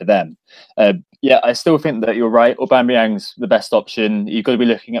week there for them. I still think that you're right. Aubameyang's the best option. You've got to be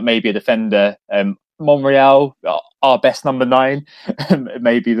looking at maybe a defender. Monreal, our best number 9,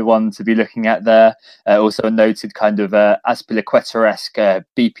 may be the one to be looking at there. Also a noted kind of Azpilicueta-esque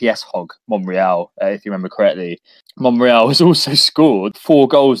BPS hog, Monreal, if you remember correctly. Monreal has also scored 4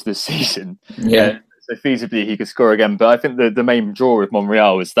 goals this season. Yeah. So feasibly he could score again. But I think the main draw with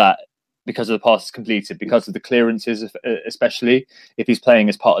Monreal is that because of the passes completed, because of the clearances, especially if he's playing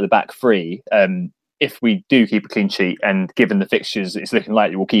as part of the back three, if we do keep a clean sheet, and given the fixtures, it's looking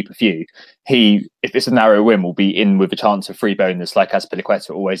likely we'll keep a few. If it's a narrow win, will be in with a chance of free bonus, like Azpilicueta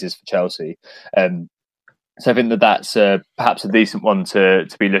always is for Chelsea. So I think that's perhaps a decent one to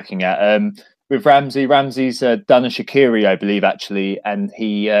be looking at. With Ramsey's done a Shaqiri, I believe, actually, and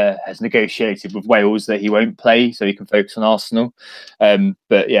he has negotiated with Wales that he won't play, so he can focus on Arsenal.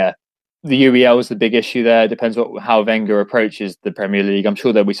 But yeah, the UEL is the big issue there. It depends how Wenger approaches the Premier League. I'm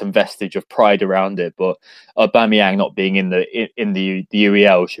sure there'll be some vestige of pride around it, but Aubameyang not being in the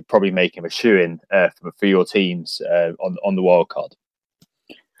UEL should probably make him a shoo-in for your teams on the wild card.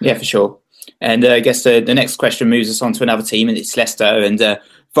 Yeah, for sure. And I guess the next question moves us on to another team, and it's Leicester and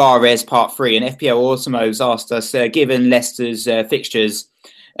Varese Part 3. And FPL Automo's asked us, given Leicester's fixtures,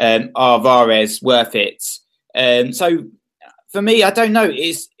 are Varese worth it? So for me, I don't know.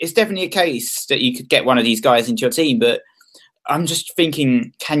 It's definitely a case that you could get one of these guys into your team, but I'm just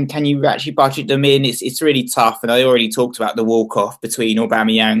thinking, can you actually budget them in? It's really tough. And I already talked about the walk-off between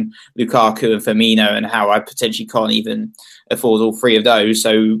Aubameyang, Lukaku and Firmino, and how I potentially can't even afford all 3 of those.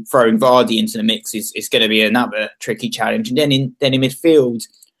 So throwing Vardy into the mix is going to be another tricky challenge. And then in midfield,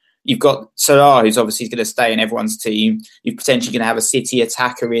 you've got Salah, who's obviously going to stay in everyone's team. You're potentially going to have a City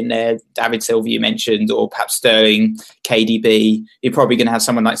attacker in there, David Silva you mentioned, or perhaps Sterling, KDB. You're probably going to have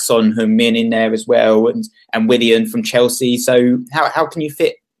someone like Son Heung-min in there as well, and Willian from Chelsea. So how can you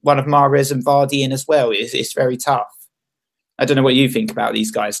fit one of Mahrez and Vardy in as well? It's very tough. I don't know what you think about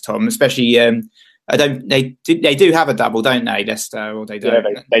these guys, Tom. Especially, they do have a double, don't they, Leicester? Or they don't?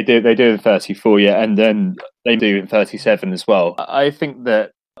 Yeah, they do. They do in 34, yeah, and then they do in 37 as well. I think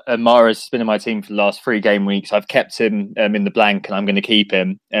that Mahrez has been in my team for the last 3 game weeks. I've kept him in the blank, and I'm going to keep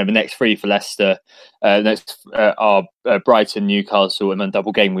him. The next 3 for Leicester, next are Brighton, Newcastle, and then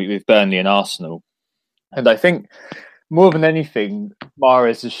double game week with Burnley and Arsenal. And I think more than anything,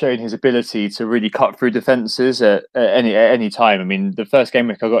 Mahrez has shown his ability to really cut through defences at any time. I mean, the first game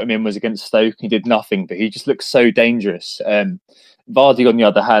week I got him in was against Stoke. He did nothing, but he just looks so dangerous. Vardy, on the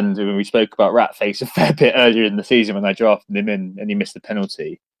other hand, when we spoke about Ratface a fair bit earlier in the season when I drafted him in and he missed a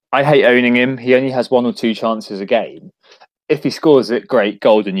penalty. I hate owning him. He only has 1 or 2 chances a game. If he scores it, great,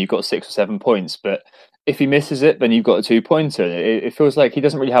 golden, you've got 6 or 7 points. But if he misses it, then you've got a 2-pointer. It feels like he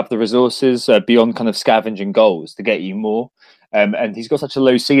doesn't really have the resources beyond kind of scavenging goals to get you more. And he's got such a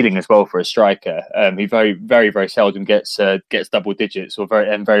low ceiling as well for a striker. He very, very, very seldom gets double digits, or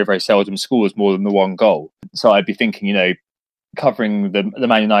very, very seldom scores more than the 1 goal. So I'd be thinking, covering the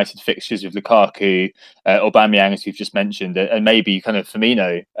Man United fixtures with Lukaku, Aubameyang, as you've just mentioned, and maybe kind of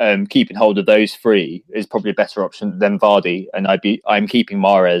Firmino, keeping hold of those three is probably a better option than Vardy. And I'm keeping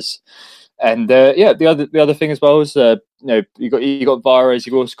Mahrez. And the other thing as well is you got Varez,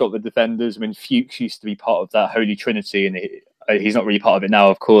 you've also got the defenders. I mean, Fuchs used to be part of that holy trinity, and he's not really part of it now,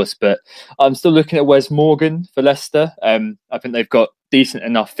 of course. But I'm still looking at Wes Morgan for Leicester. I think they've got decent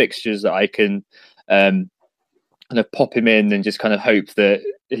enough fixtures that I can kind of pop him in and just kind of hope that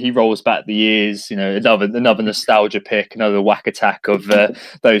he rolls back the years. Another nostalgia pick, another whack attack of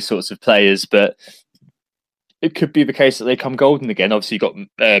those sorts of players. But it could be the case that they come golden again. Obviously, you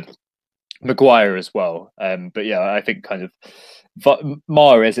got Maguire as well. But yeah, I think kind of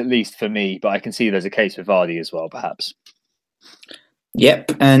Mahrez, at least for me, but I can see there's a case for Vardy as well, perhaps.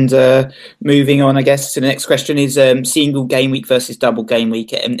 Yep, and moving on, I guess, to the next question is single game week versus double game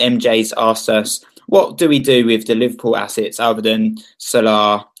week. And MJ's asked us, what do we do with the Liverpool assets other than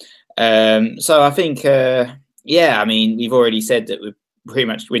Salah? So I think, we've already said that we're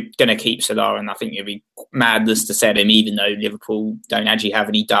going to keep Salah, and I think it'd be madness to sell him, even though Liverpool don't actually have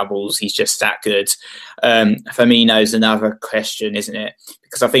any doubles. He's just that good. Firmino's another question, isn't it?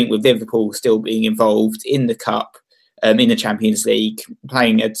 Because I think with Liverpool still being involved in the Cup, in the Champions League,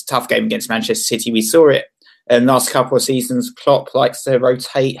 playing a tough game against Manchester City, we saw it last couple of seasons. Klopp likes to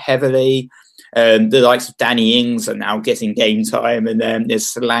rotate heavily. The likes of Danny Ings are now getting game time, and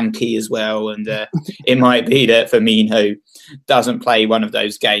there's Solanke as well. And it might be that Firmino doesn't play one of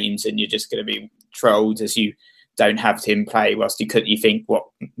those games, and you're just going to be trolled as you don't have him play. Whilst you think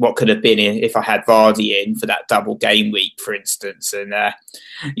what could have been if I had Vardy in for that double game week, for instance. And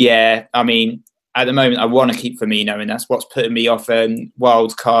at the moment I want to keep Firmino, and that's what's putting me off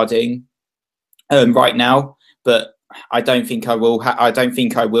wild carding right now. But I don't think I will. I don't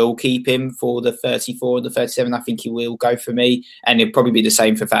think I will keep him for the 34 and the 37. I think he will go for me, and it'll probably be the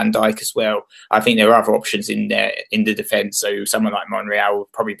same for Van Dijk as well. I think there are other options in there in the defence. So someone like Monreal will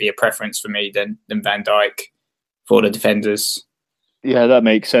probably be a preference for me than Van Dijk for the defenders. Yeah, that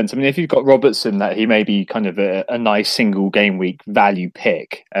makes sense. I mean, if you've got Robertson, that he may be kind of a nice single game week value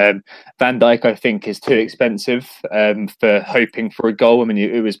pick. Van Dijk, I think, is too expensive for hoping for a goal. I mean,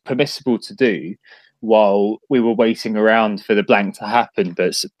 it was permissible to do while we were waiting around for the blank to happen.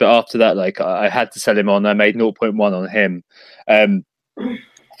 But after that, I had to sell him on. I made 0.1 on him.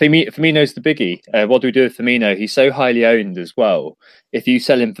 Firmino's the biggie. What do we do with Firmino? He's so highly owned as well. If you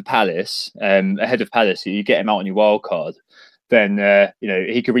sell him for Palace, ahead of Palace, you get him out on your wild card, then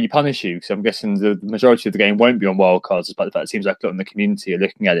he could really punish you. So I'm guessing the majority of the game won't be on wild cards, despite the fact it seems like a lot in the community are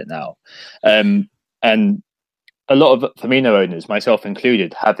looking at it now. And a lot of Firmino owners, myself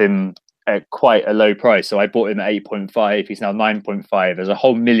included, have him at quite a low price. So I bought him at 8.5. He's now 9.5. There's a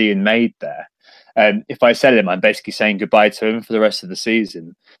whole million made there. If I sell him, I'm basically saying goodbye to him for the rest of the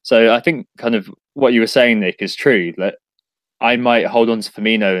season. So I think kind of what you were saying, Nick, is true. That I might hold on to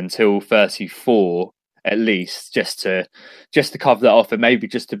Firmino until 34 at least, just to cover that off, and maybe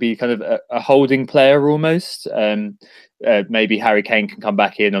just to be kind of a holding player almost. Maybe Harry Kane can come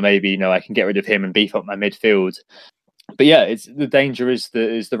back in, or maybe I can get rid of him and beef up my midfield. But yeah, it's the danger is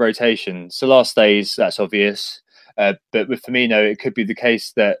the rotation. Salah stays, that's obvious. But with Firmino, it could be the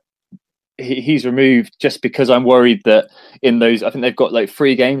case that he's removed just because I'm worried that in those, I think they've got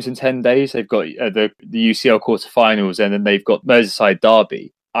 3 games in 10 days. They've got the UCL quarterfinals, and then they've got Merseyside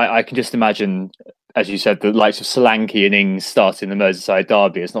derby. I can just imagine, as you said, the likes of Solanke and Ings starting the Merseyside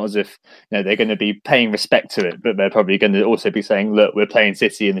derby. It's not as if they're going to be paying respect to it, but they're probably going to also be saying, "Look, we're playing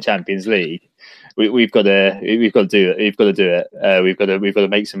City in the Champions League. We've got to do it. We've got to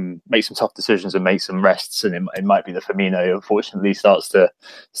make some tough decisions and make some rests." And it might be that Firmino, unfortunately, starts to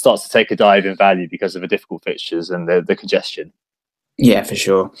take a dive in value because of the difficult fixtures and the congestion. Yeah, for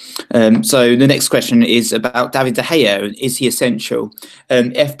sure. So the next question is about David De Gea. Is he essential?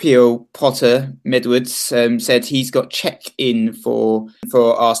 FPL Potter Medwards said he's got Czech in for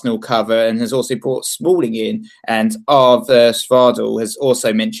Arsenal cover, and has also brought Smalling in. And Arthur Svardal has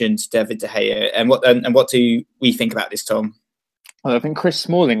also mentioned David De Gea. And what do we think about this, Tom? Well, I think Chris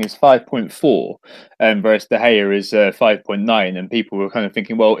Smalling is 5.4, whereas De Gea is 5.9, and people were kind of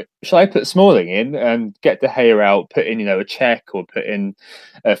thinking, well, should I put Smalling in and get De Gea out, put in a Czech, or put in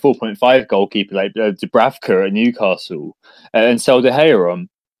a 4.5 goalkeeper like Dubravka at Newcastle, and sell De Gea on?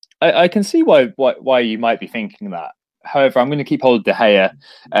 I can see why you might be thinking that. However, I'm going to keep hold of De Gea.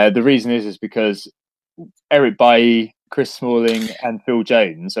 The reason is because Eric Bailly, Chris Smalling and Phil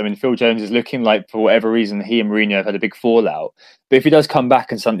Jones. I mean, Phil Jones is looking like, for whatever reason, he and Mourinho have had a big fallout. But if he does come back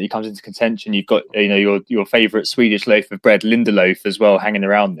and suddenly comes into contention, you've got your favourite Swedish loaf of bread, Lindelof, as well, hanging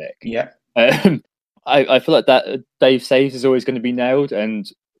around, Nick. Yeah. I feel like that Dave saves is always going to be nailed, and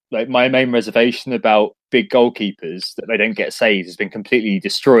like my main reservation about big goalkeepers that they don't get saves has been completely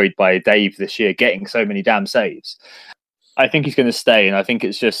destroyed by Dave this year getting so many damn saves. I think he's going to stay, and I think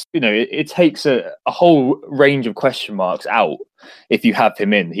it's just, it takes a whole range of question marks out if you have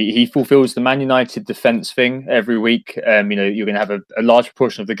him in. He fulfills the Man United defence thing every week. You're going to have a large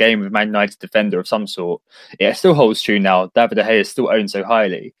proportion of the game with a Man United defender of some sort. It still holds true now. David De Gea is still owned so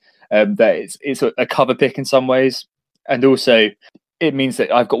highly that it's a cover pick in some ways, and also it means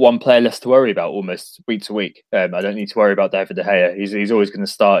that I've got one player less to worry about almost week to week. I don't need to worry about David De Gea. He's always going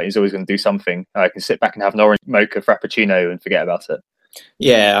to start. He's always going to do something. I can sit back and have an orange mocha frappuccino and forget about it.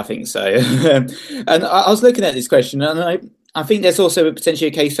 Yeah, I think so. And I was looking at this question, and I think there's also potentially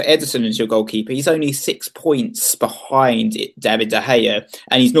a case for Ederson as your goalkeeper. He's only 6 points behind David De Gea,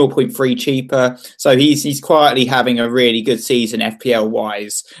 and he's 0.3 cheaper. So he's quietly having a really good season FPL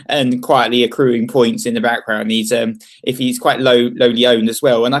wise, and quietly accruing points in the background. He's quite lowly owned as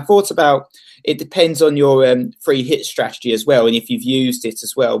well. And I thought about, it depends on your free hit strategy as well, and if you've used it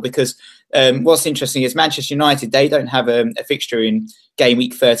as well. Because what's interesting is Manchester United, they don't have a fixture in game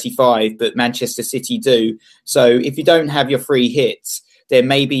week 35, but Manchester City do. So if you don't have your free hits, then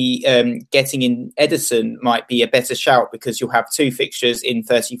maybe getting in Ederson might be a better shout, because you'll have 2 fixtures in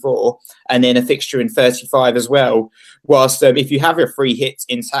 34 and then a fixture in 35 as well. Whilst if you have your free hits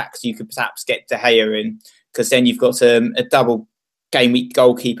intact, you could perhaps get De Gea in, because then you've got a double game week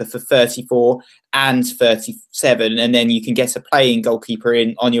goalkeeper for 34 and 37, and then you can get a playing goalkeeper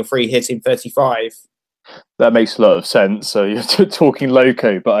in on your free hit in 35. That makes a lot of sense. So you're talking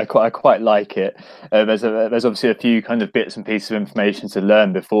loco, but I quite like it. There's obviously a few kind of bits and pieces of information to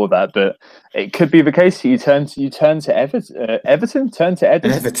learn before that, but it could be the case that you turn to Everton. Turn to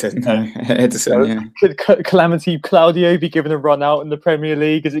Edison. Edison. Yeah. Could Calamity Claudio be given a run out in the Premier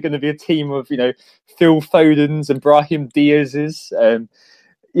League? Is it going to be a team of Phil Fodens and Brahim Diaz's? I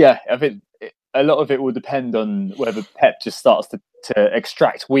think a lot of it will depend on whether Pep just starts to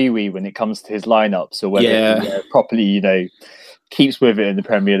extract wee when it comes to his lineups, or whether he properly, keeps with it in the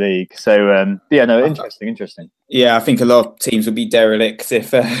Premier League. So, interesting. Yeah, I think a lot of teams would be derelict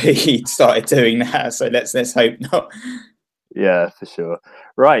if he started doing that. So let's hope not. Yeah, for sure.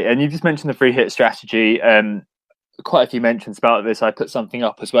 Right, and you just mentioned the free hit strategy. Quite a few mentions about this. I put something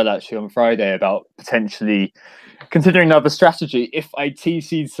up as well actually on Friday about potentially considering another strategy. If I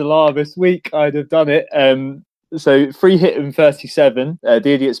TC'd Salah this week, I'd have done it. So free hit in 37. The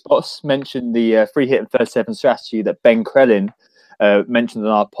Idiot's Boss mentioned the free hit in 37 strategy that Ben Crellin mentioned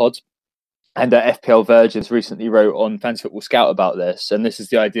on our pod. And FPL Virgins recently wrote on Fantasy Football Scout about this. And this is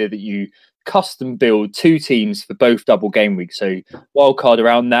the idea that you custom build 2 teams for both double game weeks. So wildcard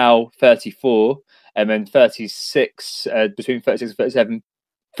around now, 34, and then 36, between 36 and 37,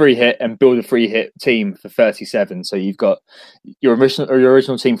 free hit, and build a free hit team for 37. So you've got your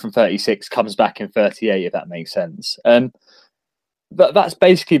original team from 36 comes back in 38, if that makes sense. But that's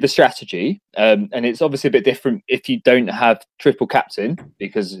basically the strategy. And it's obviously a bit different if you don't have triple captain,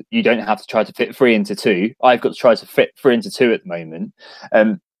 because you don't have to try to fit 3 into 2. I've got to try to fit 3 into 2 at the moment.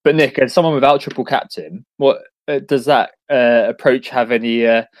 But Nick, as someone without triple captain, what does that approach have any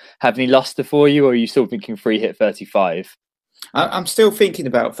luster for you, or are you still thinking free hit 35? I'm still thinking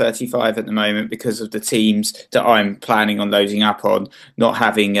about 35 at the moment, because of the teams that I'm planning on loading up on not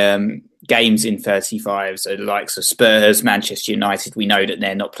having games in 35. So the likes of Spurs, Manchester United, we know that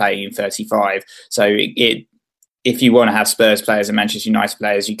they're not playing in 35. So if you want to have Spurs players and Manchester United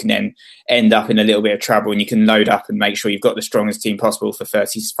players, you can then end up in a little bit of trouble, and you can load up and make sure you've got the strongest team possible for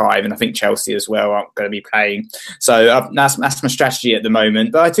 35. And I think Chelsea as well aren't going to be playing. So that's my strategy at the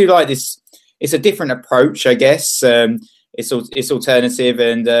moment. But I do like this. It's a different approach, I guess. It's alternative,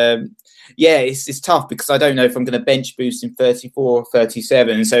 and it's tough, because I don't know if I'm going to bench boost in 34 or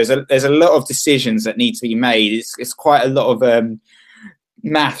 37. So there's a lot of decisions that need to be made. It's quite a lot of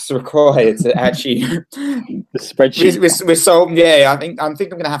maths required to actually the spreadsheet. I'm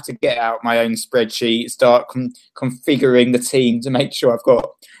going to have to get out my own spreadsheet, start configuring the team to make sure I've got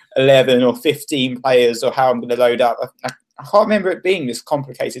 11 or 15 players, or how I'm going to load up. I can't remember it being this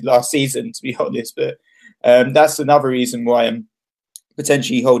complicated last season, to be honest, but that's another reason why I'm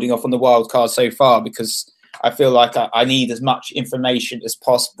potentially holding off on the wild card so far, because I feel like I need as much information as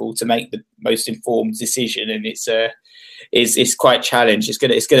possible to make the most informed decision, and it's quite challenged.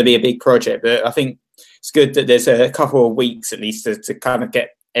 It's gonna be a big project, but I think it's good that there's a couple of weeks at least to kind of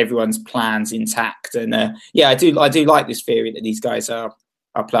get everyone's plans intact. And I do like this theory that these guys are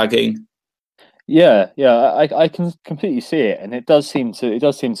plugging. Yeah, I can completely see it, and it does seem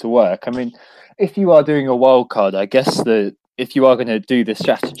to work. I mean, if you are doing a wild card, I guess if you are going to do this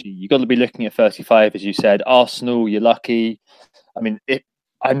strategy, you've got to be looking at 35, as you said. Arsenal, you're lucky. I mean,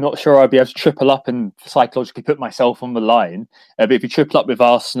 I'm not sure I'd be able to triple up and psychologically put myself on the line. But if you triple up with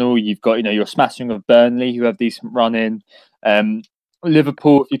Arsenal, you've got, your smashing of Burnley, who have decent run in.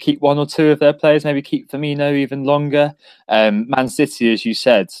 Liverpool, if you keep one or two of their players, maybe keep Firmino even longer. Man City, as you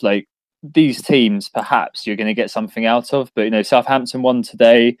said, like these teams, perhaps you're going to get something out of. But, Southampton won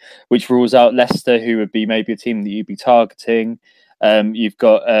today, which rules out Leicester, who would be maybe a team that you'd be targeting. You've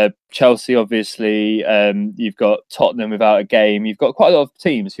got Chelsea, obviously. You've got Tottenham without a game. You've got quite a lot of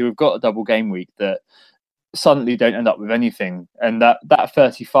teams who have got a double game week that suddenly don't end up with anything. And that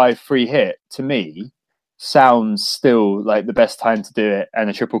 35 free hit, to me, sounds still like the best time to do it, and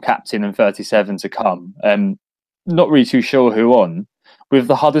a triple captain and 37 to come. Not really too sure who on. With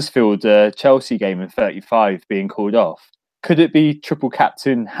the Huddersfield Chelsea game in 35 being called off, could it be triple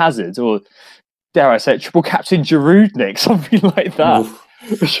captain Hazard, or dare I say it, triple captain Giroud, Nick, something like that?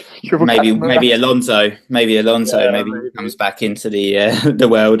 maybe Alonso. Maybe he comes back into the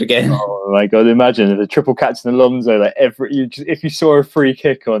world again. Oh my God! Imagine if a triple captain Alonso, like if you saw a free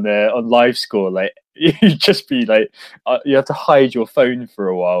kick on live score, like you'd just be like, you have to hide your phone for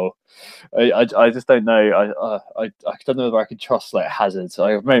a while. I just don't know. I don't know whether I could trust like Hazard.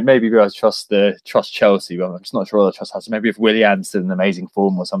 Maybe I'd trust Chelsea, but I'm just not sure whether I trust Hazard. Maybe if Willian's still in amazing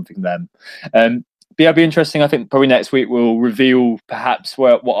form or something, then. But yeah, it'll be interesting. I think probably next week we'll reveal perhaps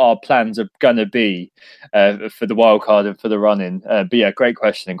what our plans are going to be for the wild card and for the run-in. But yeah, great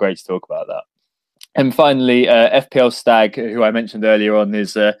question and great to talk about that. And finally, FPL Stag, who I mentioned earlier on,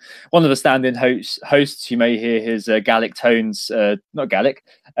 is one of the stand-in hosts. You may hear his Gaelic tones, not Gaelic.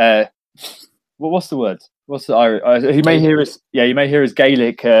 What's the word? You may hear his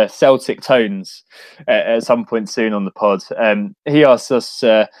Gaelic Celtic tones at some point soon on the pod. He asked us,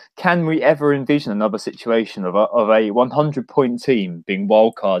 can we ever envision another situation of a 100-point team being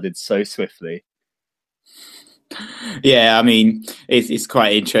wildcarded so swiftly? Yeah, I mean, it's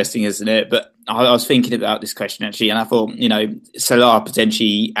quite interesting, isn't it? But I was thinking about this question actually, and I thought, Salah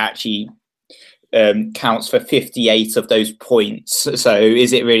potentially actually counts for 58 of those points. So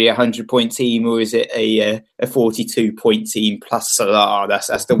is it really a 100-point team, or is it a 42-point team plus Salah?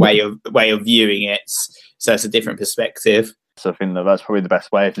 That's the way of viewing it. So it's a different perspective. So I think that's probably the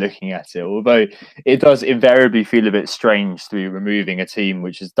best way of looking at it. Although it does invariably feel a bit strange to be removing a team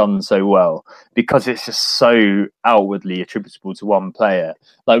which has done so well, because it's just so outwardly attributable to one player.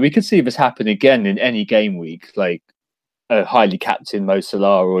 Like, we could see this happen again in any game week, like a highly captained Mo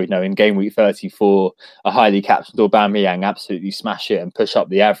Salah, or in game week 34, a highly captained Aubameyang absolutely smash it and push up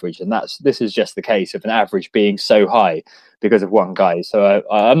the average. And this is just the case of an average being so high because of one guy. So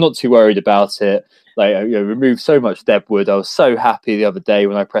I'm not too worried about it. Like, remove so much Deadwood. I was so happy the other day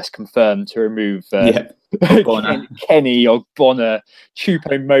when I pressed confirm to remove Kenny or Bonner,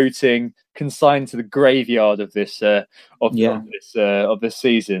 Choupo-Moting, consigned to the graveyard of this this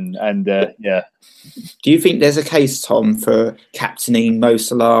season. And do you think there's a case, Tom, for captaining Mo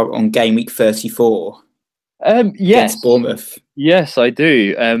Salah on game week 34? Yes, against Bournemouth. Yes, I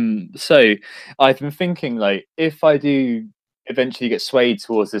do. So I've been thinking, like, if I do eventually get swayed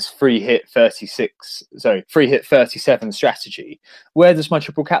towards this free hit 37 strategy, where does my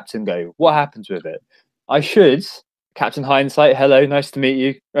triple captain go? What happens with it? I should, Captain Hindsight, hello, nice to meet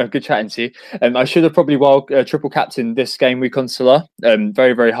you. Good chatting to you. I should have probably triple captain this game week on Salah.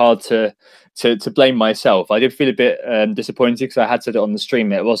 Very, very hard to blame myself. I did feel a bit disappointed because I had said it on the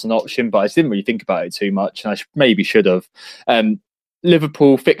stream. It was an option, but I didn't really think about it too much, and I maybe should have.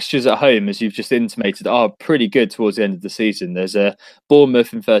 Liverpool fixtures at home, as you've just intimated, are pretty good towards the end of the season. There's a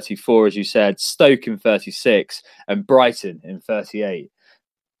Bournemouth in 34, as you said, Stoke in 36, and Brighton in 38.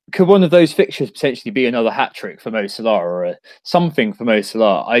 Could one of those fixtures potentially be another hat-trick for Mo Salah, or something for Mo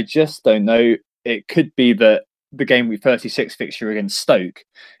Salah? I just don't know. It could be that the game week 36 fixture against Stoke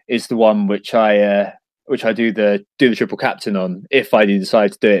is the one which I do the triple captain on, if I do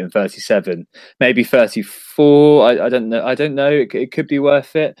decide to do it in 37. Maybe 34. I don't know. It could be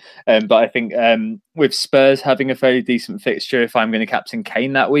worth it. But I think with Spurs having a fairly decent fixture, if I'm going to captain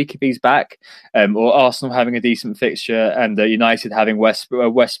Kane that week if he's back, or Arsenal having a decent fixture, and United having West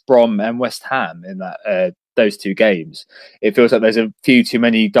Brom and West Ham in that those two games, it feels like there's a few too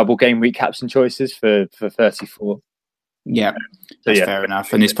many double game week captain choices for 34. Yeah, that's fair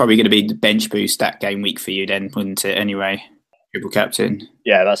enough. And it's probably going to be the bench boost that game week for you then, wouldn't it, anyway? Triple captain.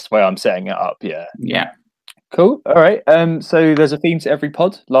 Yeah, that's the way I'm setting it up, yeah. Yeah. Cool. All right. So there's a theme to every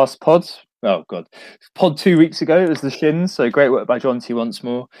pod. Last pod, Oh God! Pod 2 weeks ago it was the shins, so great work by John T once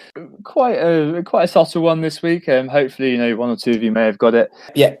more. Quite a subtle one this week. Hopefully, one or two of you may have got it.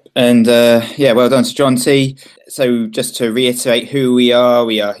 Yeah, and well done to John T. So just to reiterate who we are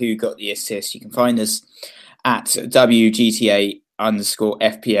Who Got the Assist. You can find us at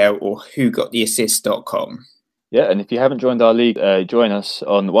WGTA_FPL or whogottheassist.com. Yeah, and if you haven't joined our league, join us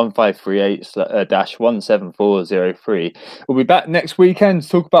on 1538-17403. We'll be back next weekend to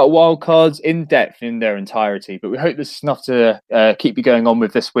talk about wildcards in depth in their entirety. But we hope this is enough to keep you going on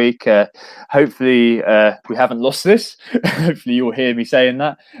with this week. Hopefully, we haven't lost this. Hopefully, you'll hear me saying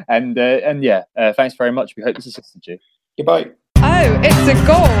that. And thanks very much. We hope this assisted you. Goodbye. Oh, it's a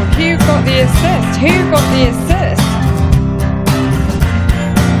goal. Who got the assist? Who got the assist?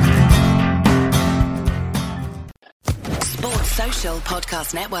 Sports Social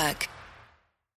Podcast Network.